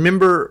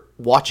remember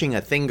watching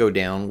a thing go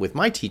down with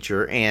my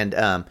teacher,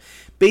 and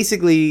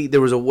basically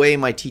there was a way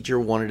my teacher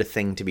wanted a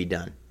thing to be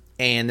done,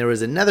 and there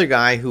was another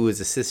guy who was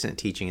assistant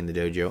teaching in the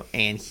dojo,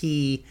 and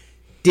he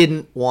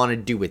didn't want to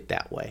do it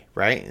that way.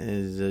 Right?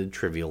 It was a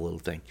trivial little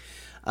thing.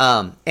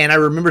 And I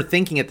remember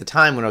thinking at the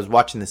time when I was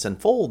watching this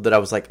unfold that I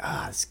was like,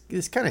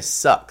 this kind of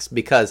sucks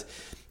because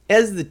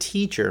as the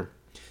teacher,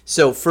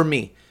 so for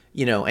me,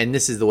 and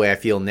this is the way I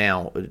feel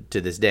now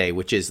to this day,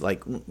 which is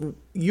like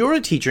you're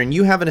a teacher and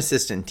you have an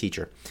assistant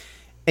teacher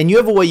and you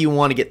have a way you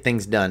want to get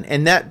things done.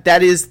 And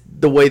that is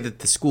the way that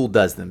the school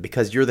does them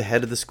because you're the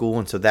head of the school.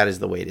 And so that is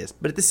the way it is.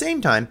 But at the same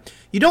time,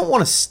 you don't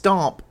want to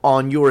stomp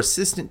on your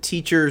assistant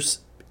teacher's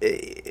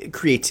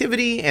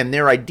creativity and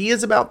their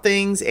ideas about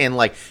things, and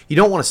like you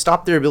don't want to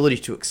stop their ability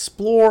to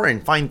explore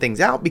and find things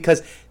out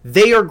because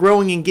they are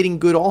growing and getting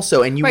good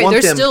also, and you want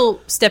they're them still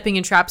stepping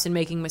in traps and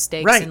making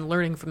mistakes and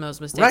learning from those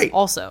mistakes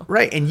also.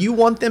 Right, and you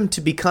want them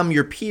to become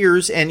your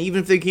peers, and even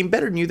if they became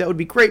better than you, that would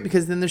be great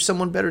because then there's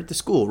someone better at the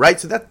school,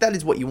 right? So that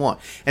is what you want.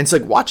 And so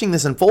like watching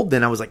this unfold,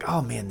 then I was like,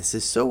 oh man, this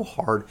is so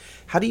hard.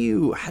 How do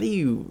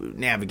you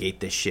navigate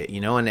this shit,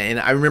 And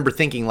I remember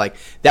thinking like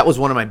that was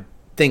one of my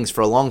things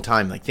for a long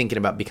time, like thinking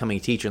about becoming a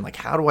teacher and like,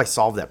 how do I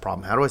solve that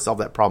problem? How do I solve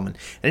that problem? And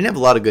I didn't have a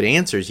lot of good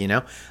answers,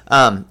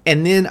 And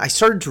then I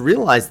started to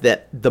realize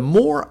that the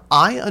more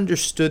I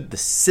understood the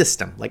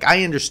system, like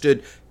I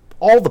understood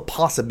all the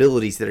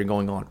possibilities that are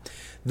going on,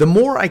 the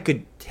more I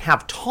could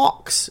have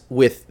talks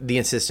with the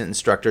assistant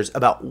instructors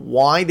about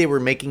why they were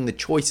making the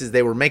choices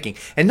they were making,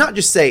 and not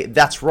just say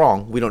that's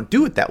wrong, we don't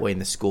do it that way in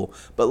the school,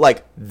 but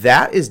like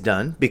that is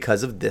done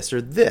because of this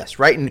or this,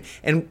 right?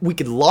 And we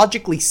could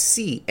logically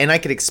see, and I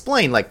could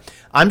explain, like,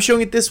 I'm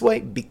showing it this way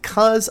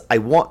because I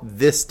want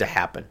this to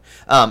happen,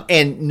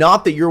 and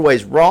not that your way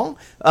is wrong,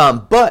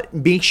 but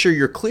make sure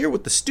you're clear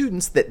with the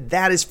students that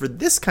that is for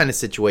this kind of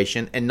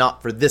situation and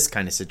not for this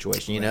kind of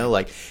situation, you know,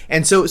 like,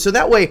 and so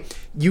that way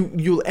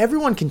you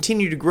everyone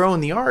continue to grow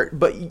in the art,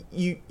 but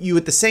you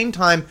at the same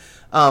time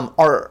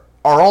are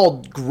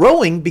all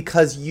growing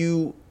because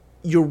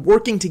you're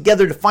working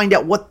together to find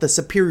out what the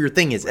superior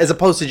thing is, as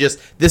opposed to just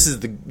this is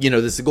the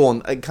goal,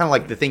 and kind of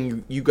like the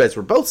thing you guys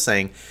were both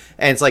saying,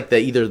 and it's like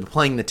either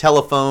playing the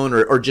telephone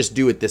or just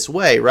do it this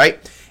way,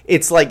 right?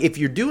 It's like if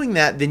you're doing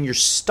that, then you're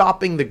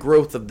stopping the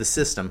growth of the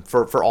system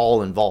for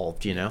all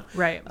involved, you know?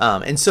 Right.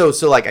 And so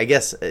like, I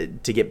guess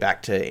to get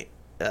back to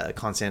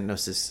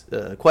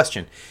Konstantinos'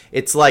 question,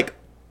 it's like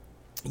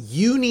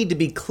you need to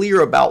be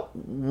clear about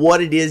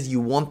what it is you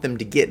want them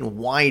to get and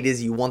why it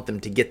is you want them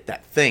to get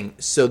that thing.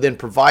 So then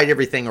provide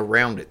everything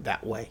around it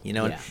that way, you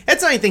know? Yeah. And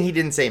that's not anything he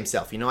didn't say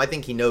himself, you know? I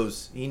think he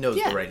knows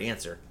the right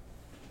answer.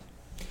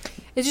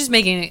 It's just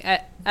making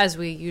it, as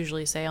we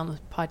usually say on the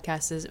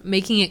podcast, is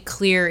making it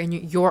clear in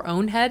your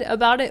own head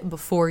about it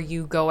before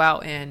you go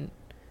out and,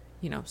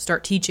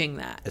 start teaching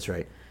that. That's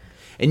right.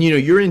 And,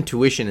 your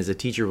intuition as a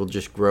teacher will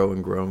just grow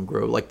and grow and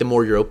grow. Like, the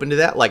more you're open to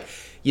that, like,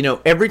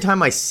 every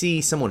time I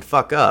see someone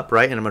fuck up,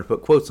 right, and I'm going to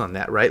put quotes on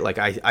that, right, like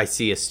I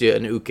see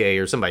an uke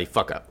or somebody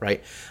fuck up,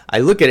 right, I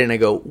look at it and I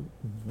go,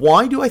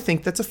 why do I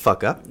think that's a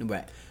fuck up?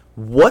 Right.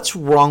 What's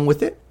wrong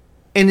with it?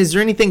 And is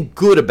there anything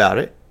good about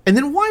it? And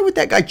then why would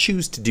that guy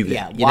choose to do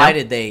that? Yeah, why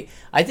did they?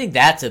 I think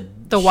that's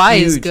the why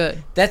is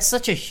good. That's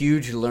such a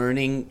huge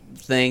learning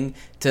thing,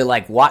 to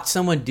like watch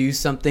someone do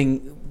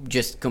something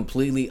just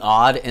completely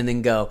odd and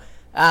then go,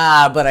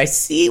 but I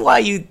see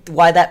why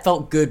that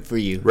felt good for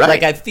you.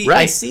 Right. Like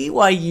I see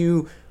why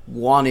you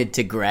wanted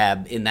to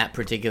grab in that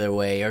particular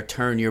way or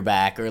turn your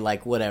back or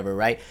like whatever,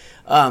 right?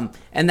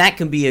 And that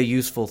can be a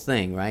useful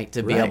thing, right?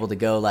 To be able to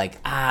go like,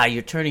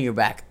 you're turning your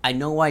back. I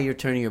know why you're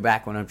turning your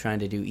back when I'm trying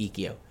to do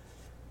Ikkyo.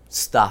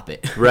 Stop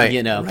it. Right.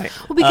 Right.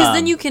 Well, because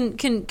then you can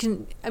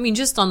I mean,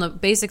 just on the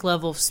basic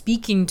level of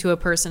speaking to a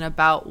person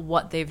about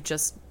what they've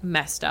just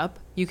messed up,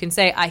 you can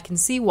say, I can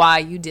see why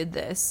you did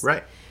this.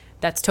 Right.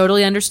 That's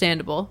totally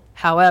understandable.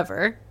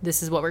 However,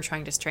 this is what we're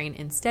trying to train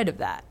instead of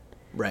that.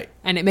 Right.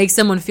 And it makes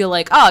someone feel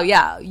like, oh,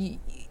 yeah,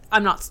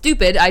 I'm not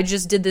stupid. I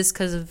just did this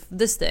because of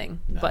this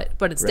thing. No.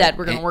 But instead,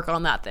 we're going to work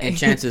on that thing. And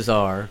chances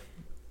are,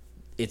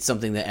 it's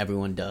something that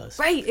everyone does.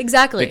 Right,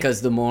 exactly.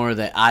 Because the more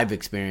that I've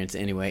experienced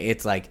anyway,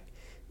 it's like,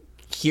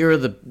 here are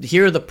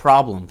the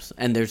problems,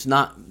 and there's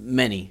not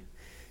many,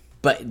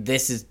 but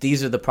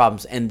these are the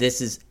problems, and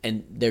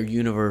they're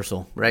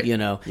universal, right?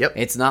 Yep.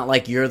 It's not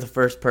like you're the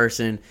first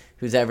person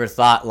who's ever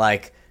thought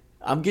like,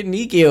 I'm getting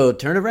Ikkyo,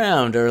 turn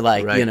around, or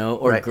like,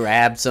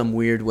 grab some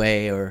weird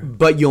way, or.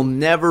 But you'll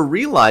never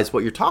realize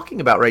what you're talking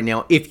about right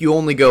now if you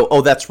only go,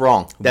 oh, that's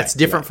wrong. That's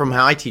different from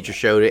how my teacher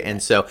showed it.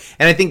 And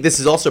I think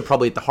this is also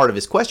probably at the heart of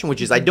his question, which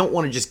is I don't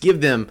want to just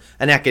give them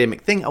an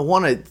academic thing. I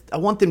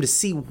want them to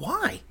see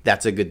why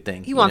that's a good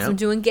thing. He wants them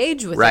to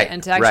engage with it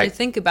and to actually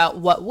think about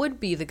what would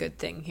be the good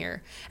thing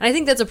here. And I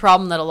think that's a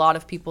problem that a lot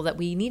of people that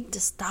we need to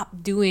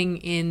stop doing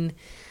in,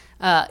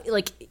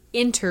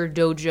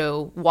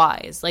 inter-dojo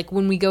wise. Like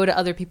when we go to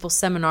other people's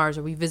seminars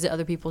or we visit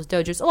other people's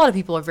dojos, a lot of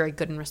people are very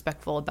good and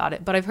respectful about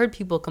it. But I've heard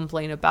people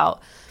complain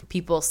about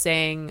people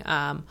saying,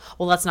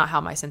 well, that's not how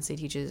my sensei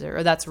teaches,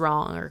 or that's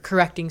wrong, or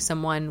correcting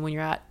someone when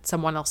you're at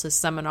someone else's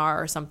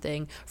seminar or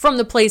something from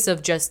the place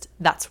of just,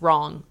 that's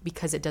wrong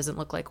because it doesn't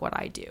look like what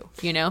I do,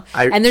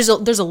 And there's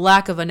a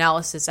lack of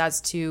analysis as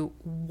to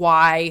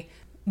why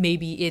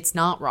maybe it's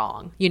not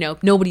wrong.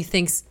 Nobody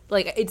thinks,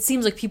 like, it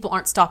seems like people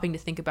aren't stopping to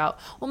think about,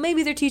 well,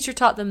 maybe their teacher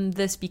taught them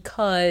this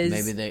because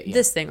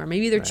this thing, or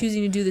maybe they're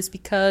choosing to do this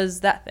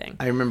because that thing.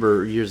 I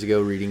remember years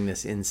ago reading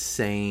this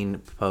insane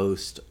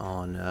post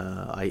on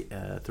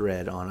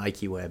thread on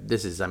IQWeb.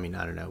 This is, I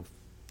don't know,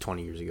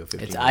 20 years ago,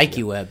 15 it's years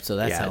IQWeb, ago. So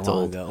that's how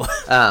long ago.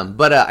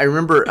 But I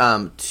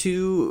remember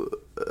two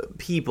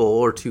people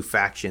or two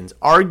factions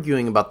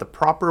arguing about the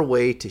proper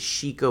way to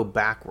Shiko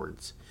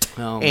backwards.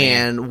 Oh,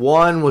 and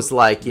one was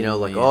like,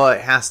 oh,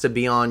 it has to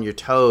be on your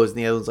toes, and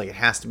the other was like, it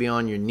has to be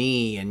on your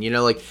knee, and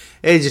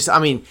it just,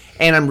 and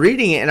I'm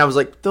reading it, and I was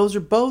like, those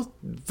are both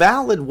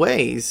valid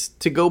ways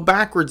to go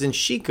backwards in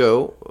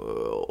Shiko.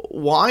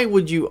 Why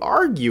would you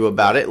argue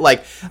about it?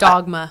 Like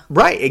dogma,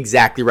 right?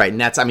 Exactly right,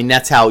 and that's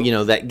how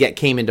that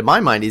came into my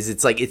mind. Is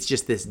it's like it's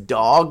just this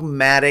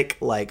dogmatic,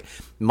 like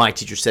my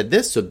teacher said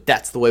this, so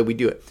that's the way we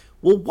do it.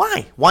 Well,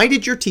 why? Why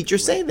did your teacher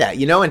say that?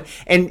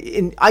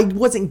 And I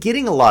wasn't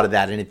getting a lot of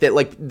that in it.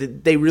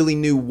 That they really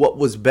knew what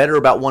was better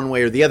about one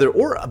way or the other.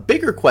 Or a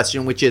bigger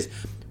question, which is,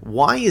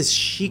 why is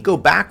Shiko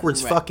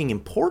backwards fucking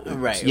important?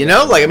 Right.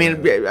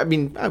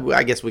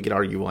 I guess we could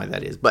argue why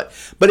that is, but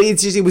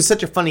it's just, it was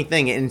such a funny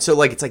thing, and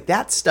so it's like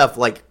that stuff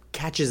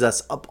catches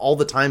us up all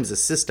the time as a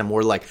system.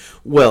 We're like,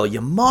 well,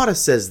 Yamada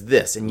says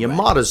this, and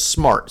Yamada's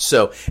smart.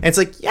 So, and it's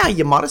like, yeah,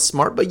 Yamada's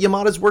smart, but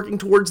Yamada's working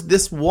towards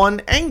this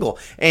one angle.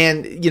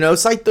 And,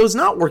 Saito's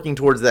not working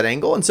towards that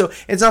angle. And so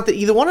it's not that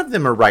either one of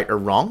them are right or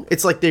wrong.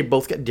 It's like they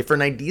both got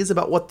different ideas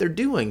about what they're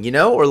doing,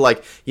 Or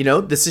like,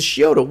 this is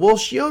Shiota. Well,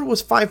 Shiota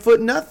was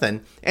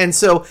 5'0". And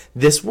so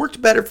this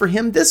worked better for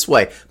him this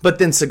way. But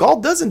then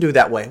Seagal doesn't do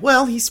that way.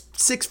 Well, he's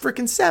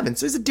 6'7",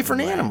 so he's a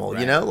different animal,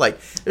 Like,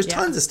 there's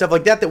tons of stuff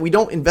like that we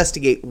don't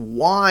investigate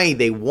why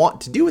they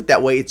want to do it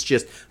that way. It's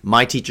just,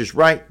 my teacher's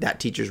right, that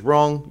teacher's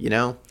wrong,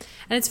 And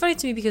it's funny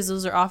to me because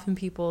those are often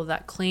people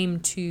that claim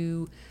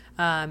to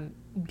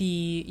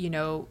be,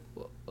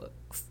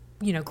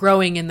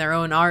 growing in their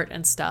own art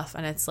and stuff.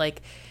 And it's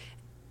like,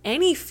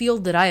 any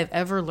field that I have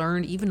ever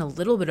learned even a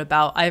little bit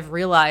about, I've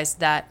realized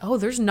that,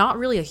 there's not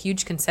really a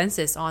huge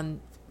consensus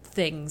on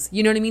things.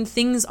 You know what I mean?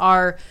 Things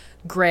are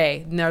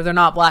gray. They're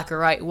not black or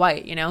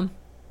white,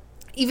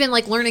 Even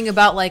like learning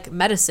about like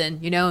medicine,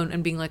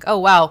 and being like, oh,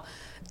 wow,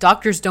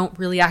 doctors don't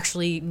really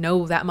actually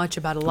know that much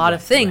about a lot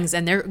of things.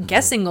 And they're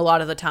guessing a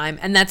lot of the time.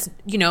 And that's,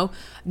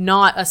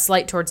 not a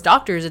slight towards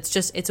doctors. It's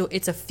just,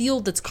 it's a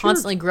field that's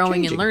constantly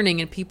growing and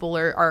learning, and people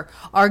are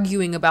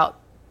arguing about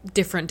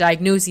different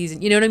diagnoses,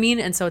 and you know what I mean?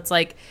 And so it's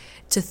like,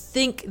 to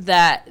think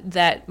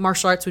that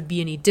martial arts would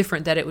be any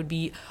different, that it would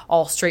be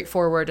all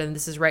straightforward and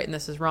this is right and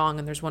this is wrong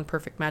and there's one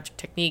perfect magic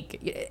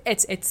technique,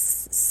 it's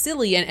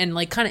silly and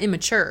like kind of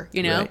immature,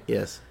 Right,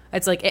 yes.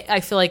 It's like,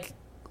 I feel like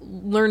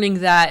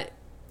learning that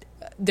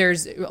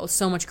there's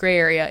so much gray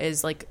area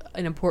is like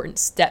an important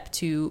step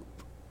to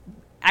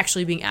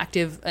actually being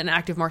an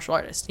active martial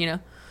artist,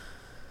 Yep.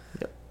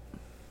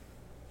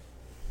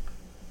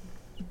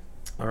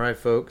 All right,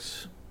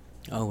 folks.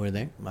 Oh, we're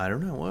there? I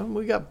don't know. Well,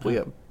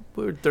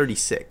 we're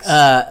 36.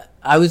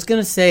 I was going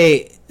to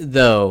say,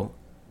 though,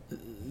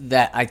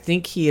 that I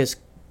think he is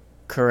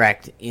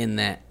correct in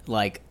that,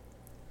 like,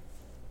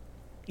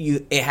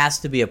 it has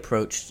to be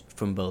approached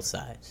from both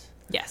sides.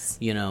 Yes.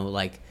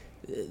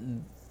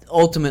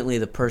 Ultimately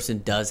the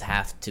person does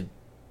have to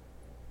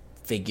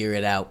figure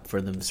it out for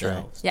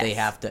themselves. Yes. They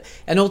have to,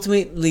 and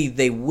ultimately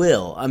they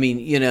will. I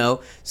mean,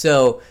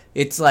 so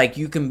it's like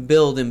you can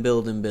build and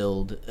build and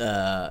build,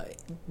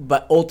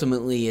 but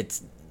ultimately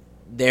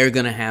they're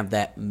going to have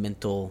that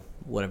mental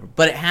whatever.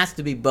 But it has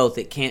to be both.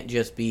 It can't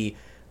just be,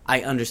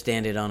 I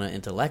understand it on an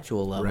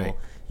intellectual level. Right.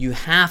 You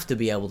have to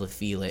be able to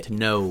feel it. To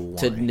know why.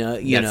 To know,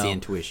 That's the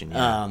intuition,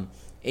 yeah.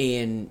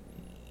 And,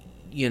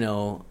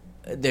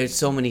 there's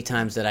so many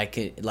times that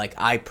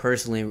I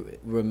personally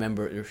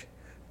remember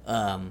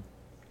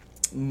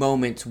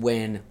moments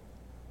when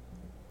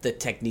the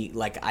technique,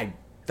 like I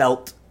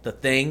felt the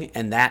thing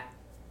and that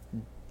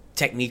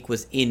technique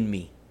was in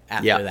me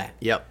after that.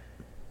 Yep.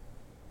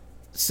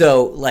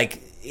 So,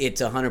 like,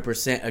 it's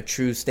 100% a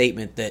true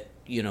statement that,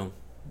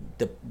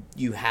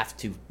 you have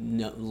to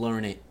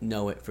learn it,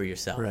 know it for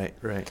yourself. Right.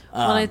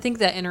 Well, I think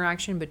that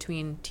interaction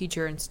between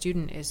teacher and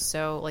student is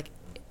so, like,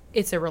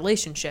 it's a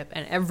relationship,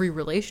 and every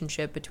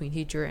relationship between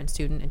teacher and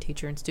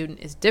student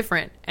is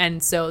different.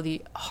 And so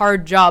the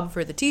hard job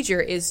for the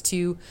teacher is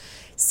to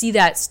see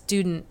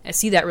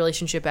that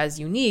relationship as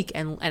unique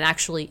and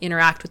actually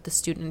interact with the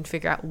student and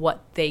figure out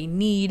what they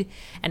need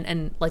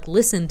and like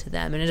listen to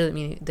them. And it doesn't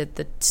mean that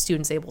the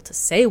student's able to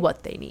say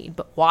what they need,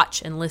 but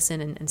watch and listen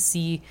and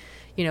see,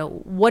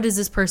 what is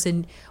this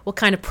person, what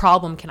kind of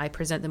problem can I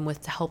present them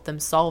with to help them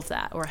solve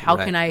that? Or how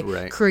can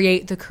I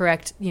create the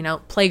correct,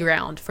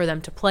 playground for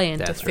them to play in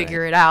to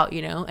figure it out,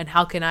 and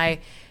how can I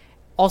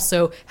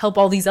also help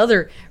all these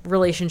other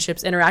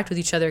relationships interact with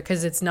each other,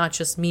 because it's not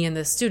just me and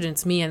the student,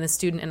 it's me and the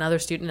student, another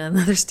student, and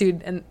another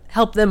student, and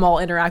help them all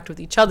interact with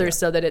each other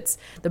so that it's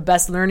the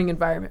best learning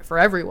environment for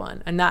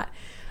everyone. And that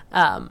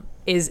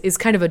is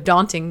kind of a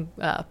daunting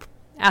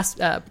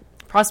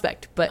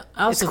prospect, but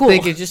I also it's cool.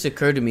 think it just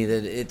occurred to me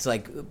that it's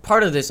like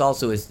part of this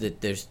also is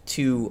that there's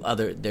two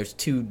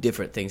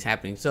different things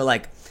happening. So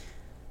like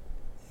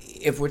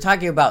if we're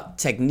talking about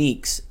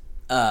techniques,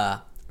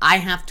 I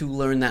have to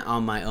learn that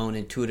on my own,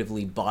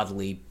 intuitively,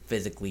 bodily,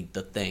 physically,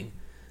 the thing.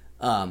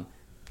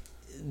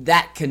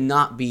 That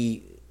cannot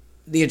be,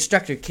 the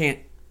instructor can't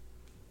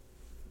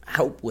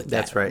help with that.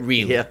 That's right.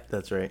 Really. Yeah,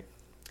 that's right.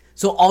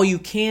 So all you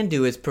can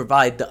do is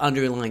provide the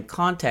underlying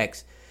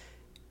context.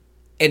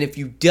 And if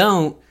you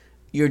don't,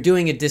 you're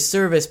doing a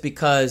disservice,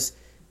 because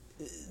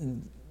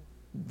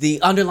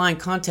the underlying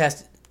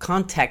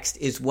context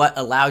is what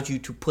allows you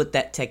to put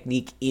that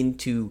technique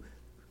into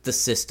the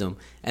system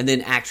and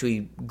then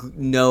actually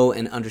know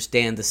and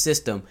understand the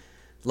system,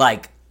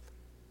 like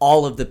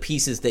all of the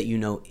pieces that you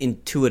know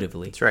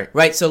intuitively. That's right.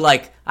 Right? So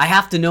like I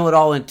have to know it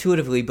all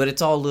intuitively, but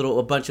it's all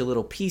a bunch of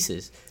little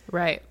pieces.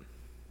 Right.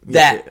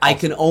 That I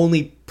can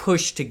only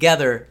push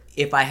together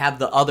if I have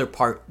the other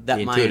part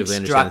that my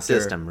instructor the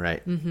system,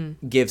 right.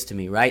 gives to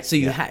me, right? So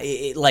you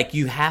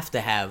you have to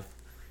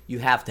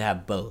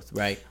have both,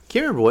 right?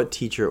 Can't remember what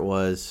teacher it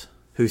was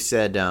who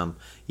said,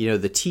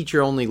 the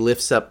teacher only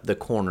lifts up the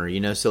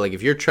corner, so like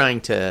if you're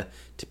trying to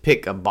to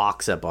pick a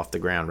box up off the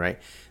ground, right?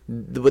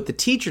 What the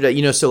teacher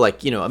does, so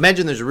like,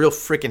 imagine there's a real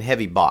freaking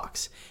heavy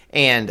box,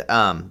 and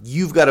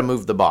you've got to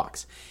move the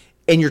box.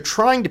 And you're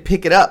trying to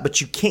pick it up,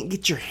 but you can't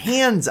get your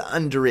hands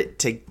under it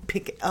to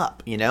pick it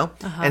up,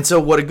 And so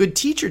what a good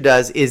teacher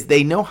does is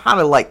they know how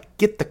to, like,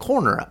 get the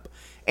corner up.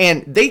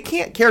 And they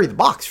can't carry the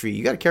box for you.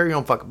 You got to carry your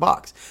own fucking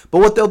box. But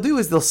what they'll do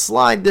is they'll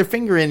slide their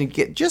finger in and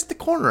get just the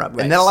corner up.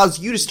 Right. And that allows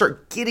you to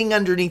start getting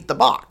underneath the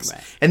box.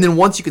 Right. And then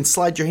once you can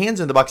slide your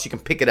hands in the box, you can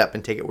pick it up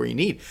and take it where you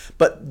need.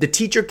 But the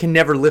teacher can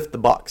never lift the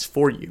box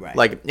for you.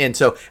 Right. And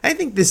so I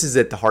think this is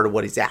at the heart of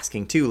what he's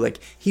asking too. Like,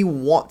 he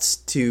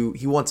wants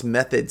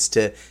methods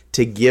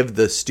to give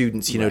the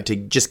students, right. to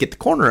just get the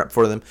corner up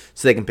for them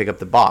so they can pick up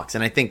the box.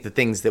 And I think the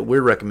things that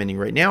we're recommending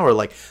right now are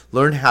like,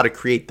 learn how to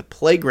create the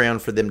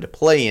playground for them to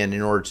play in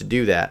order to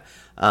do that.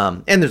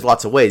 And there's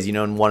lots of ways,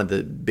 and one of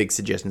the big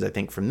suggestions I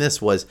think from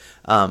this was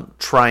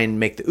try and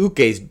make the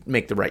ukes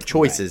make the right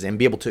choices, right. and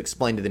be able to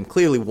explain to them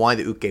clearly why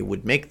the uke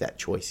would make that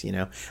choice.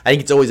 I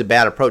think it's always a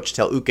bad approach to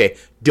tell uke,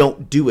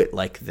 don't do it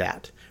like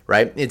that.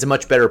 Right? It's a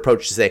much better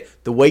approach to say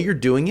the way you're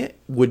doing it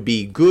would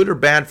be good or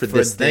bad for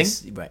this thing,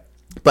 right.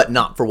 but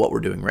not for what we're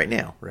doing right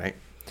now, right?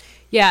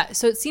 Yeah,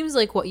 so it seems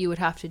like what you would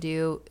have to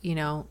do,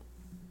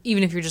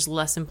 even if you're just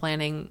lesson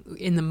planning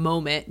in the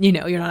moment,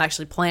 you're not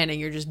actually planning,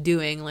 you're just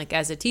doing, like,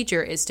 as a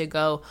teacher, is to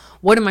go,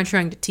 what am I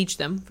trying to teach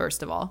them,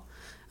 first of all?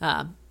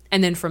 And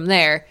then from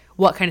there,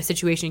 what kind of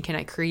situation can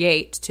I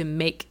create to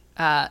make,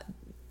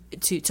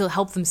 to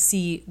help them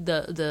see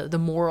the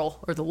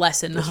moral or the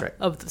lesson right.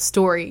 of the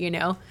story,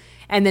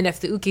 And then if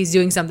the uke is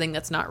doing something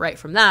that's not right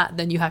from that,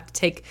 then you have to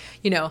take,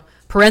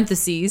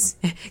 parentheses,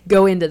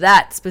 go into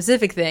that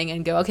specific thing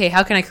and go, okay,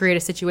 how can I create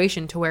a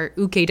situation to where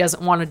uke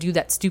doesn't want to do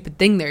that stupid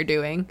thing they're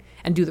doing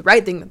and do the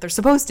right thing that they're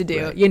supposed to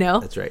do,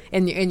 right. That's right.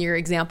 In your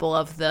example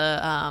of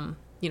the,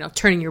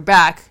 turning your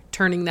back,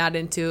 turning that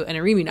into an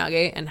arimi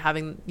nage and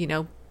having,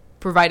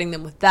 providing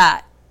them with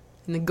that.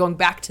 And then going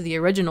back to the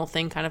original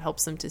thing kind of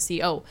helps them to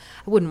see, oh,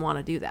 I wouldn't want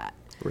to do that.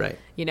 Right.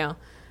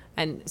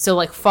 And so,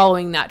 like,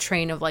 following that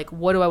train of, like,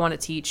 what do I want to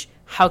teach?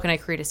 How can I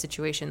create a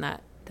situation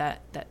that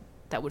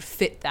would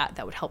fit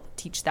that would help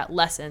teach that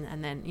lesson?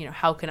 And then,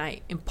 how can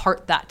I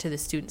impart that to the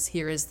students?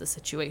 Here is the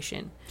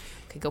situation.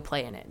 Could go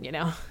play in it,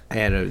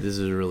 This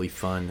is really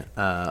fun.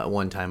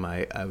 One time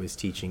I was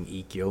teaching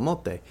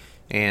Ikkyo-motte,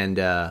 and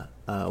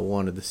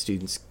one of the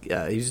students,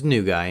 he's a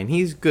new guy, and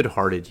he's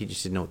good-hearted. He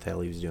just didn't know what the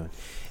hell he was doing.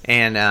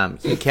 And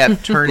he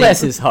kept turning. Bless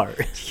his heart.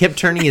 He kept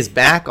turning his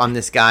back on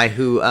this guy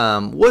who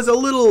was a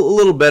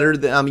little better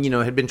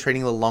than, had been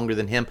training a little longer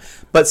than him,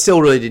 but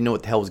still really didn't know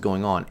what the hell was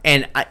going on.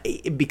 And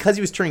because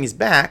he was turning his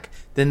back,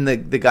 then the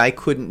guy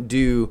couldn't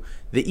do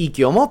the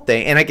Ikkyo-motte,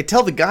 and I could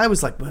tell the guy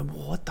was like, well,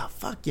 what the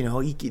fuck,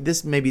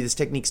 this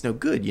technique's no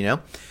good,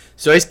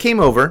 So I just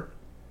came over.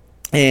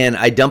 And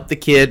I dumped the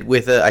kid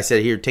with I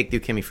said, here, take the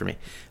ukemi for me.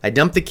 I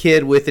dumped the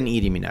kid with an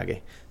irimi nage.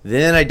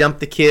 Then I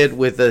dumped the kid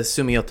with a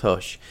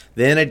sumiotoshi.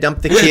 Then I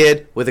dumped the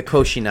kid with a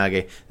koshi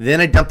nage.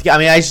 Then I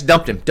I just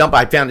dumped him.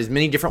 I found as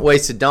many different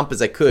ways to dump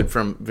as I could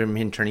from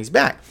him turning his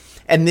back.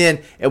 And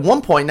then at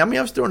one point,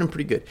 I was throwing him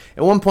pretty good.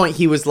 At one point,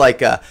 he was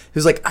like, I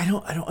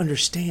don't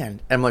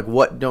understand. And I'm like,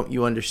 what don't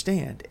you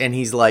understand? And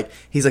he's like,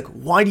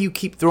 why do you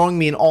keep throwing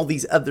me in all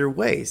these other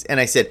ways? And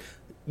I said,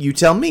 you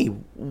tell me,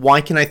 why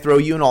can I throw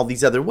you in all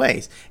these other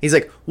ways? He's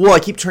like, well, I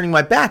keep turning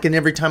my back, and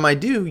every time I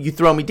do, you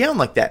throw me down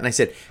like that. And I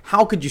said,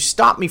 how could you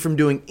stop me from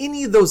doing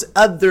any of those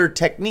other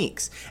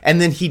techniques?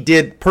 And then he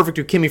did perfect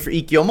ukemi for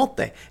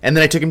Ikkyo-motte. And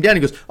then I took him down. He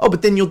goes, oh,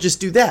 but then you'll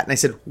just do that. And I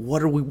said,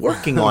 what are we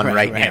working on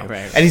right now?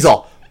 Right. And he's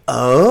all,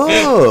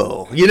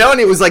 oh, and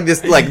it was like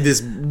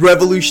this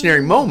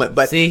revolutionary moment.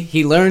 But see,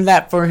 he learned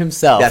that for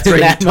himself. That's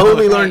right. He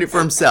totally learned it for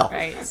himself.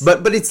 Right.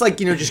 But it's like,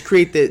 just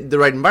create the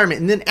right environment.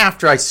 And then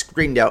after I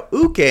screened out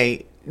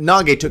uke,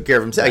 Nage took care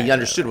of himself. Right, he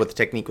understood what the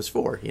technique was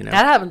for. That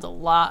happens a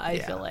lot. I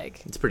feel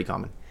like it's pretty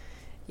common.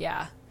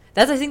 Yeah,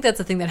 I think that's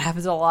the thing that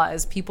happens a lot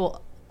is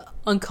people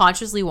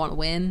unconsciously want to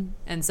win,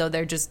 and so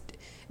they're just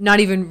not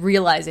even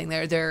realizing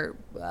they're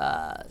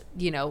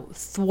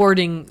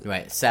thwarting,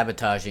 right,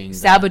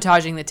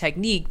 sabotaging the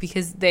technique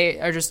because they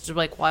are just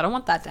like, well, I don't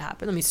want that to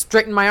happen. Let me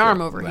straighten my arm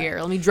over here.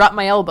 Let me drop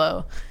my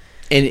elbow.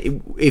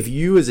 And if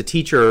you as a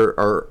teacher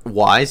are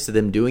wise to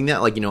them doing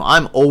that,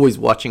 I'm always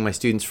watching my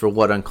students for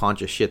what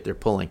unconscious shit they're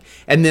pulling.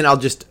 And then I'll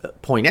just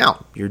point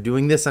out, you're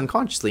doing this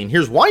unconsciously. And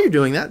here's why you're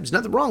doing that. There's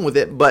nothing wrong with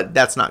it, but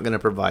that's not going to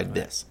provide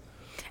this.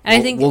 And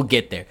I think we'll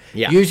get there.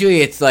 Yeah. Usually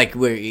it's like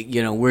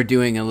we're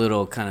doing a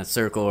little kind of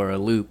circle or a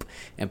loop,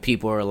 and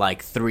people are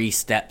like 3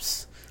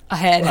 steps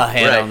ahead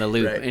right, on the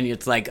loop, right. And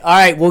it's like, all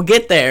right, we'll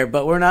get there,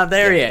 but we're not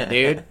there yet,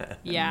 dude.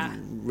 Yeah.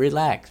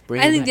 Relax.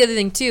 I think the other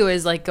thing too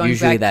is like going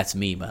usually back. That's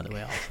me, by the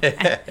way.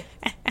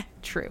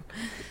 True.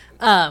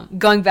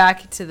 going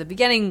back to the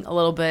beginning a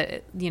little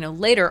bit,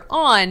 later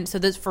on, so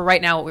this for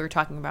right now, what we were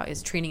talking about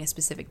is training a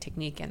specific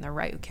technique and the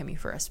right ukemi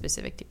for a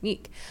specific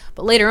technique.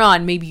 But later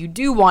on, maybe you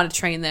do want to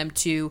train them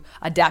to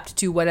adapt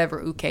to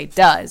whatever uke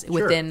does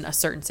within a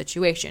certain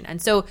situation.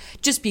 And so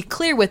just be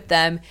clear with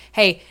them,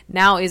 hey,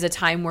 now is a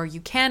time where you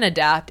can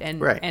adapt,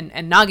 and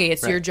Nage,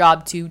 it's your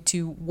job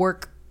to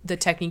work the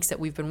techniques that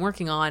we've been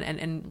working on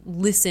and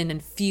listen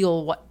and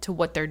feel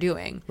what they're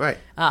doing. Right.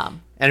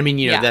 And I mean,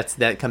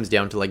 that comes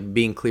down to like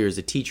being clear as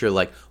a teacher,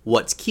 like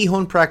what's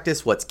Kihon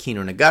practice, what's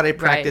Kino Nagare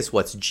practice,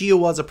 what's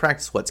Jiyowaza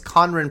practice, what's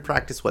Kanren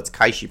practice, what's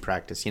Kaishi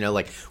practice,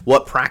 like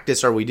what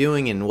practice are we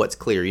doing and what's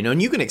clear,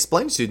 and you can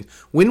explain to students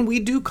when we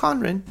do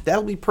Kanren,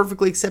 that'll be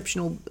perfectly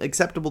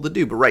acceptable to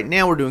do. But right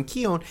now we're doing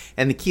Kihon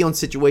and the Kihon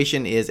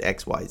situation is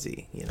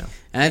XYZ,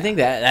 And I think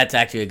that's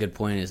actually a good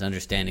point, is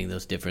understanding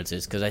those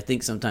differences, because I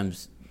think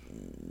sometimes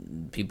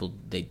people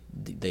they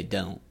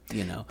don't,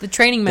 the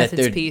training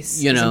methods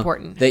piece is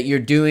important, that you're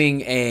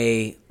doing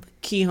a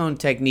Kihon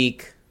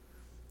technique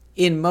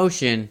in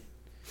motion,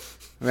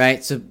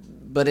 right? So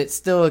but it's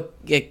still a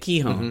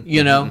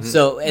Kihon,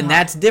 so, and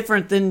that's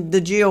different than the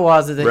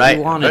Jiyowaza that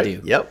you want to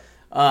do. Yep.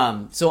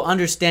 So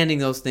understanding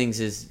those things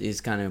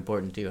is kind of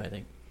important too, I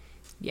think.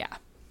 Yeah.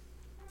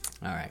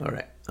 All right.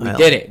 We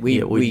did it.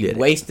 We did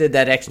wasted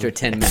that extra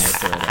 10 minutes.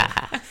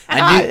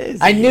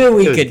 I knew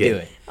we could do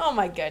it. Oh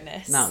my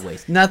goodness. Not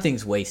waste.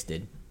 Nothing's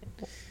wasted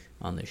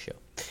on this show.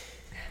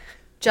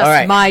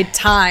 Just my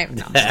time.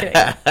 No, I'm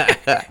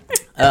just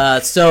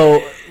kidding.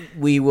 So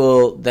we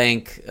will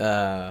thank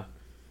our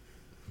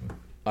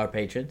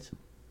patrons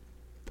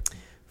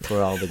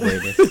for all the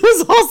greatness. It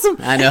was awesome.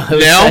 I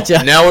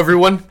know. Now,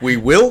 everyone, we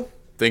will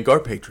thank our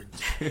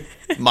patrons.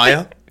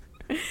 Maya,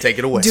 take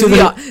it away. To the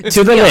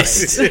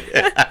list.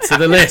 To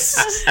the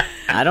list.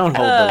 I don't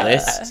hold the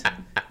list.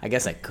 I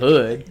guess I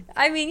could.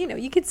 I mean,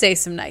 you could say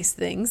some nice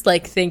things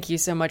like, thank you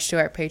so much to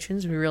our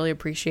patrons. We really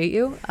appreciate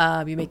you.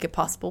 You make it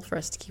possible for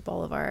us to keep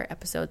all of our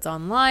episodes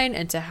online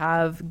and to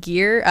have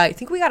gear. I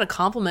think we got a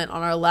compliment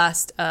on our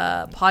last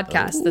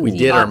podcast. We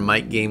did. Our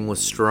mic game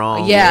was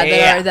strong.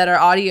 Yeah, that our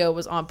audio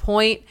was on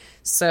point.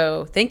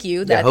 So thank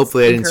you. That's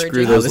hopefully I didn't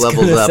screw those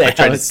levels up. I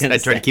tried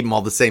to keep them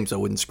all the same so I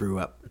wouldn't screw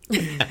up.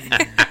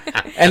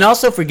 And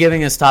also for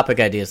giving us topic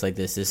ideas like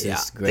this. This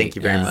is great. Thank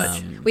you very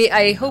much.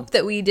 I hope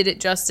that we did it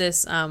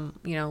justice.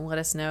 Let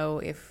us know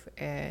if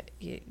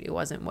it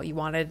wasn't what you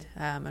wanted,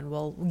 and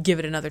we'll give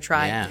it another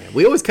try. Yeah.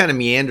 We always kind of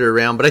meander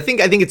around, but I think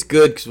it's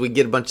good because we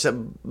get a bunch of stuff.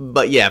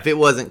 But yeah, if it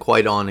wasn't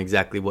quite on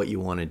exactly what you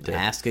wanted to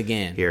ask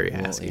again,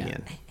 ask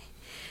again.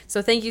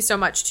 So thank you so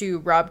much to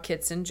Rob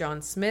Kitson,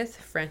 John Smith,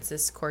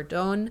 Francis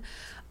Cordone,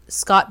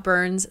 Scott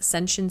Burns,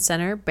 Senshin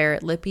Center,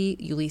 Barrett Lippy,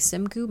 Yuli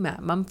Simku,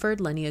 Matt Mumford,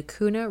 Lenny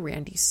Acuna,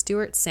 Randy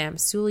Stewart, Sam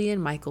Sulian,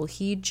 Michael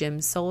Heed, Jim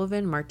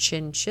Sullivan,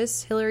 Marcin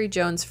Chiss, Hillary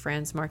Jones,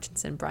 Franz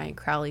Martinson, Brian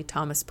Crowley,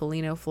 Thomas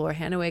Polino, Flora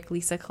Hanowick,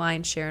 Lisa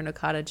Klein, Sharon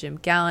Okada, Jim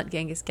Gallant,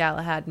 Genghis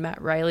Galahad, Matt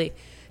Riley,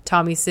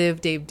 Tommy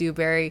Siv, Dave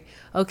Dewberry,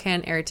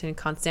 Okan Ayrton,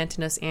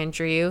 Konstantinos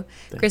Andrew,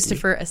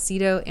 Christopher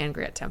Aceto, and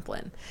Grant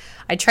Templin.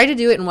 I tried to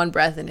do it in one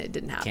breath and it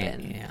didn't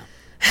happen.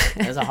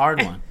 That's a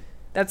hard one.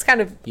 That's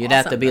kind of You'd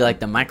have to be like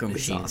the Micro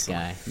Machines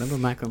guy. Remember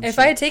Micro Machines? If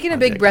I had taken a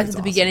big breath at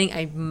the beginning,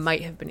 I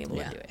might have been able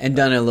to do it. And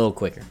done it a little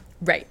quicker.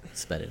 Right.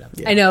 Sped it up.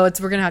 Yeah. I know.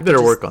 We're going to have to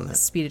work on that.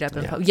 Speed it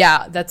up.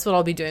 Yeah, that's what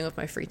I'll be doing with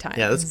my free time.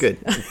 Yeah, that's good.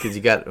 Because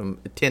you got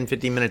 10,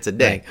 15 minutes a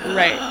day.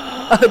 Right.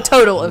 A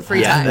total of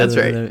free time. That's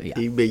right. Yeah.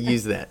 You may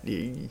use that.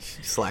 You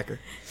slacker.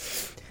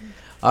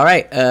 All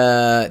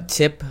right.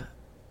 Tip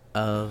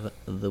of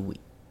the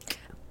week.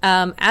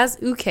 As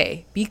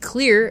uke, be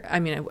clear. I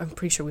mean, I'm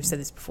pretty sure we've said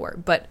this before,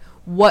 but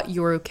what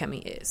your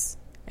ukemi is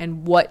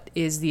and what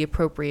is the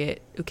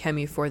appropriate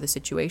ukemi for the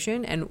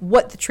situation and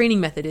what the training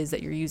method is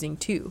that you're using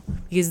too,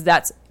 because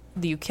that's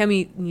the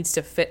ukemi needs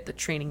to fit the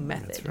training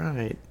method. That's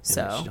right.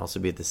 So and it should also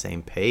be at the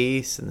same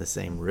pace and the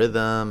same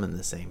rhythm and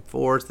the same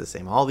force, the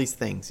same all these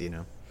things,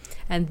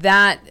 And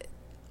that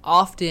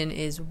often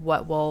is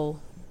what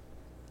will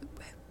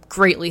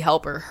greatly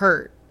help or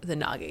hurt the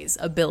Nage's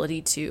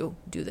ability to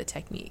do the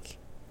technique.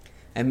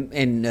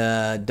 And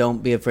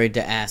don't be afraid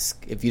to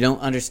ask. If you don't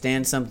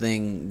understand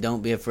something,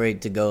 don't be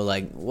afraid to go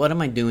like, what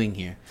am I doing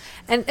here?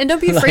 And don't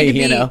be afraid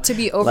to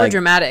be over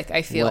dramatic,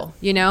 I feel.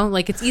 What?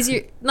 Like it's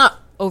easier, not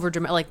over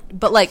dramatic,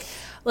 but like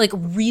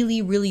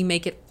really, really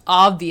make it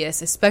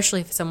obvious,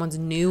 especially if someone's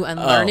new and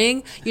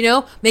learning,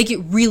 make it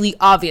really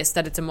obvious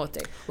that it's a mote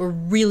or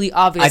really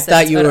obvious. I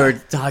thought you were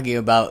talking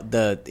about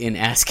in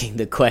asking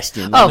the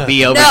question.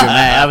 Be over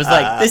dramatic. I was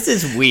like, this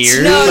is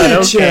weird.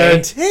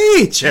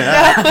 Teacher.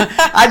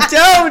 I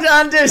don't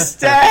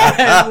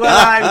understand what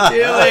I'm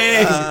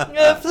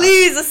doing.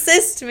 Please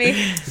assist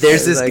me.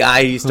 There's this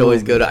guy who used to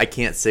always go to, I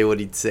can't say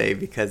what he'd say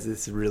because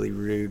it's really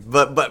rude,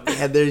 but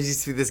there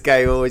used to be this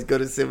guy who always go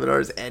to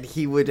seminars and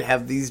he would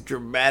have these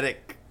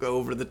dramatic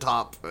over the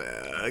top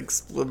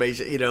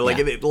exclamation, like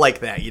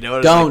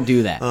that, Don't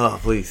do that. Oh,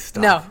 please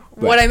stop. No,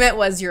 what I meant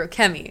was your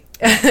ukemi.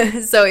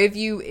 So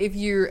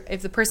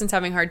if the person's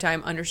having a hard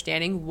time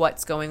understanding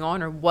what's going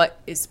on or what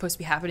is supposed to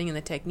be happening in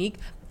the technique,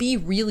 be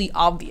really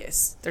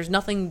obvious. There's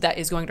nothing that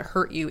is going to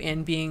hurt you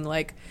in being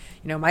like,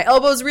 my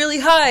elbow's really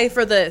high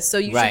for this, so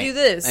you should do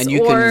this. And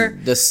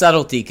the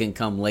subtlety can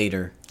come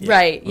later.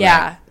 Right,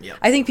 yeah. Yep.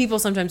 I think people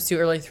sometimes too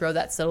early throw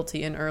that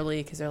subtlety in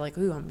early because they're like,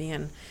 ooh, I'm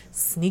being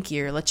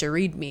sneakier, let you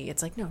read me.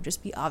 It's like, no,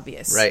 just be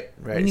obvious. Right.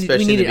 We need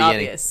Especially in the it beginning.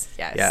 obvious.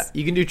 Yes. Yeah,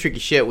 you can do tricky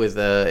shit with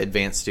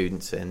advanced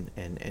students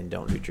and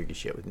don't do tricky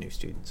shit with new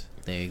students.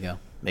 There you go.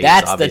 Make it as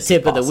That's the obvious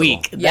tip as of the possible.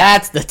 week.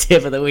 That's the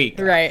tip of the week.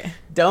 Right.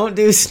 Don't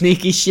do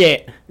sneaky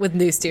shit. With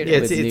new Yeah,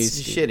 students. With new it's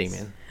shitty, students.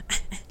 man.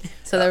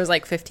 So there was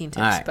like 15 tips,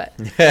 All right.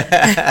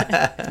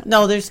 but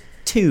No, there's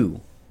 2.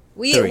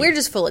 Three. we're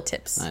just full of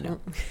tips. I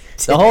know.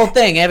 The whole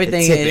thing,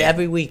 everything, tip it.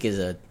 every week is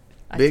a...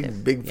 A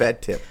tip. Big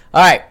fat tip.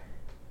 All right.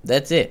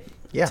 That's it.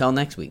 Yeah. Until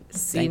next week.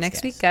 See you Thanks,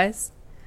 next week, guys.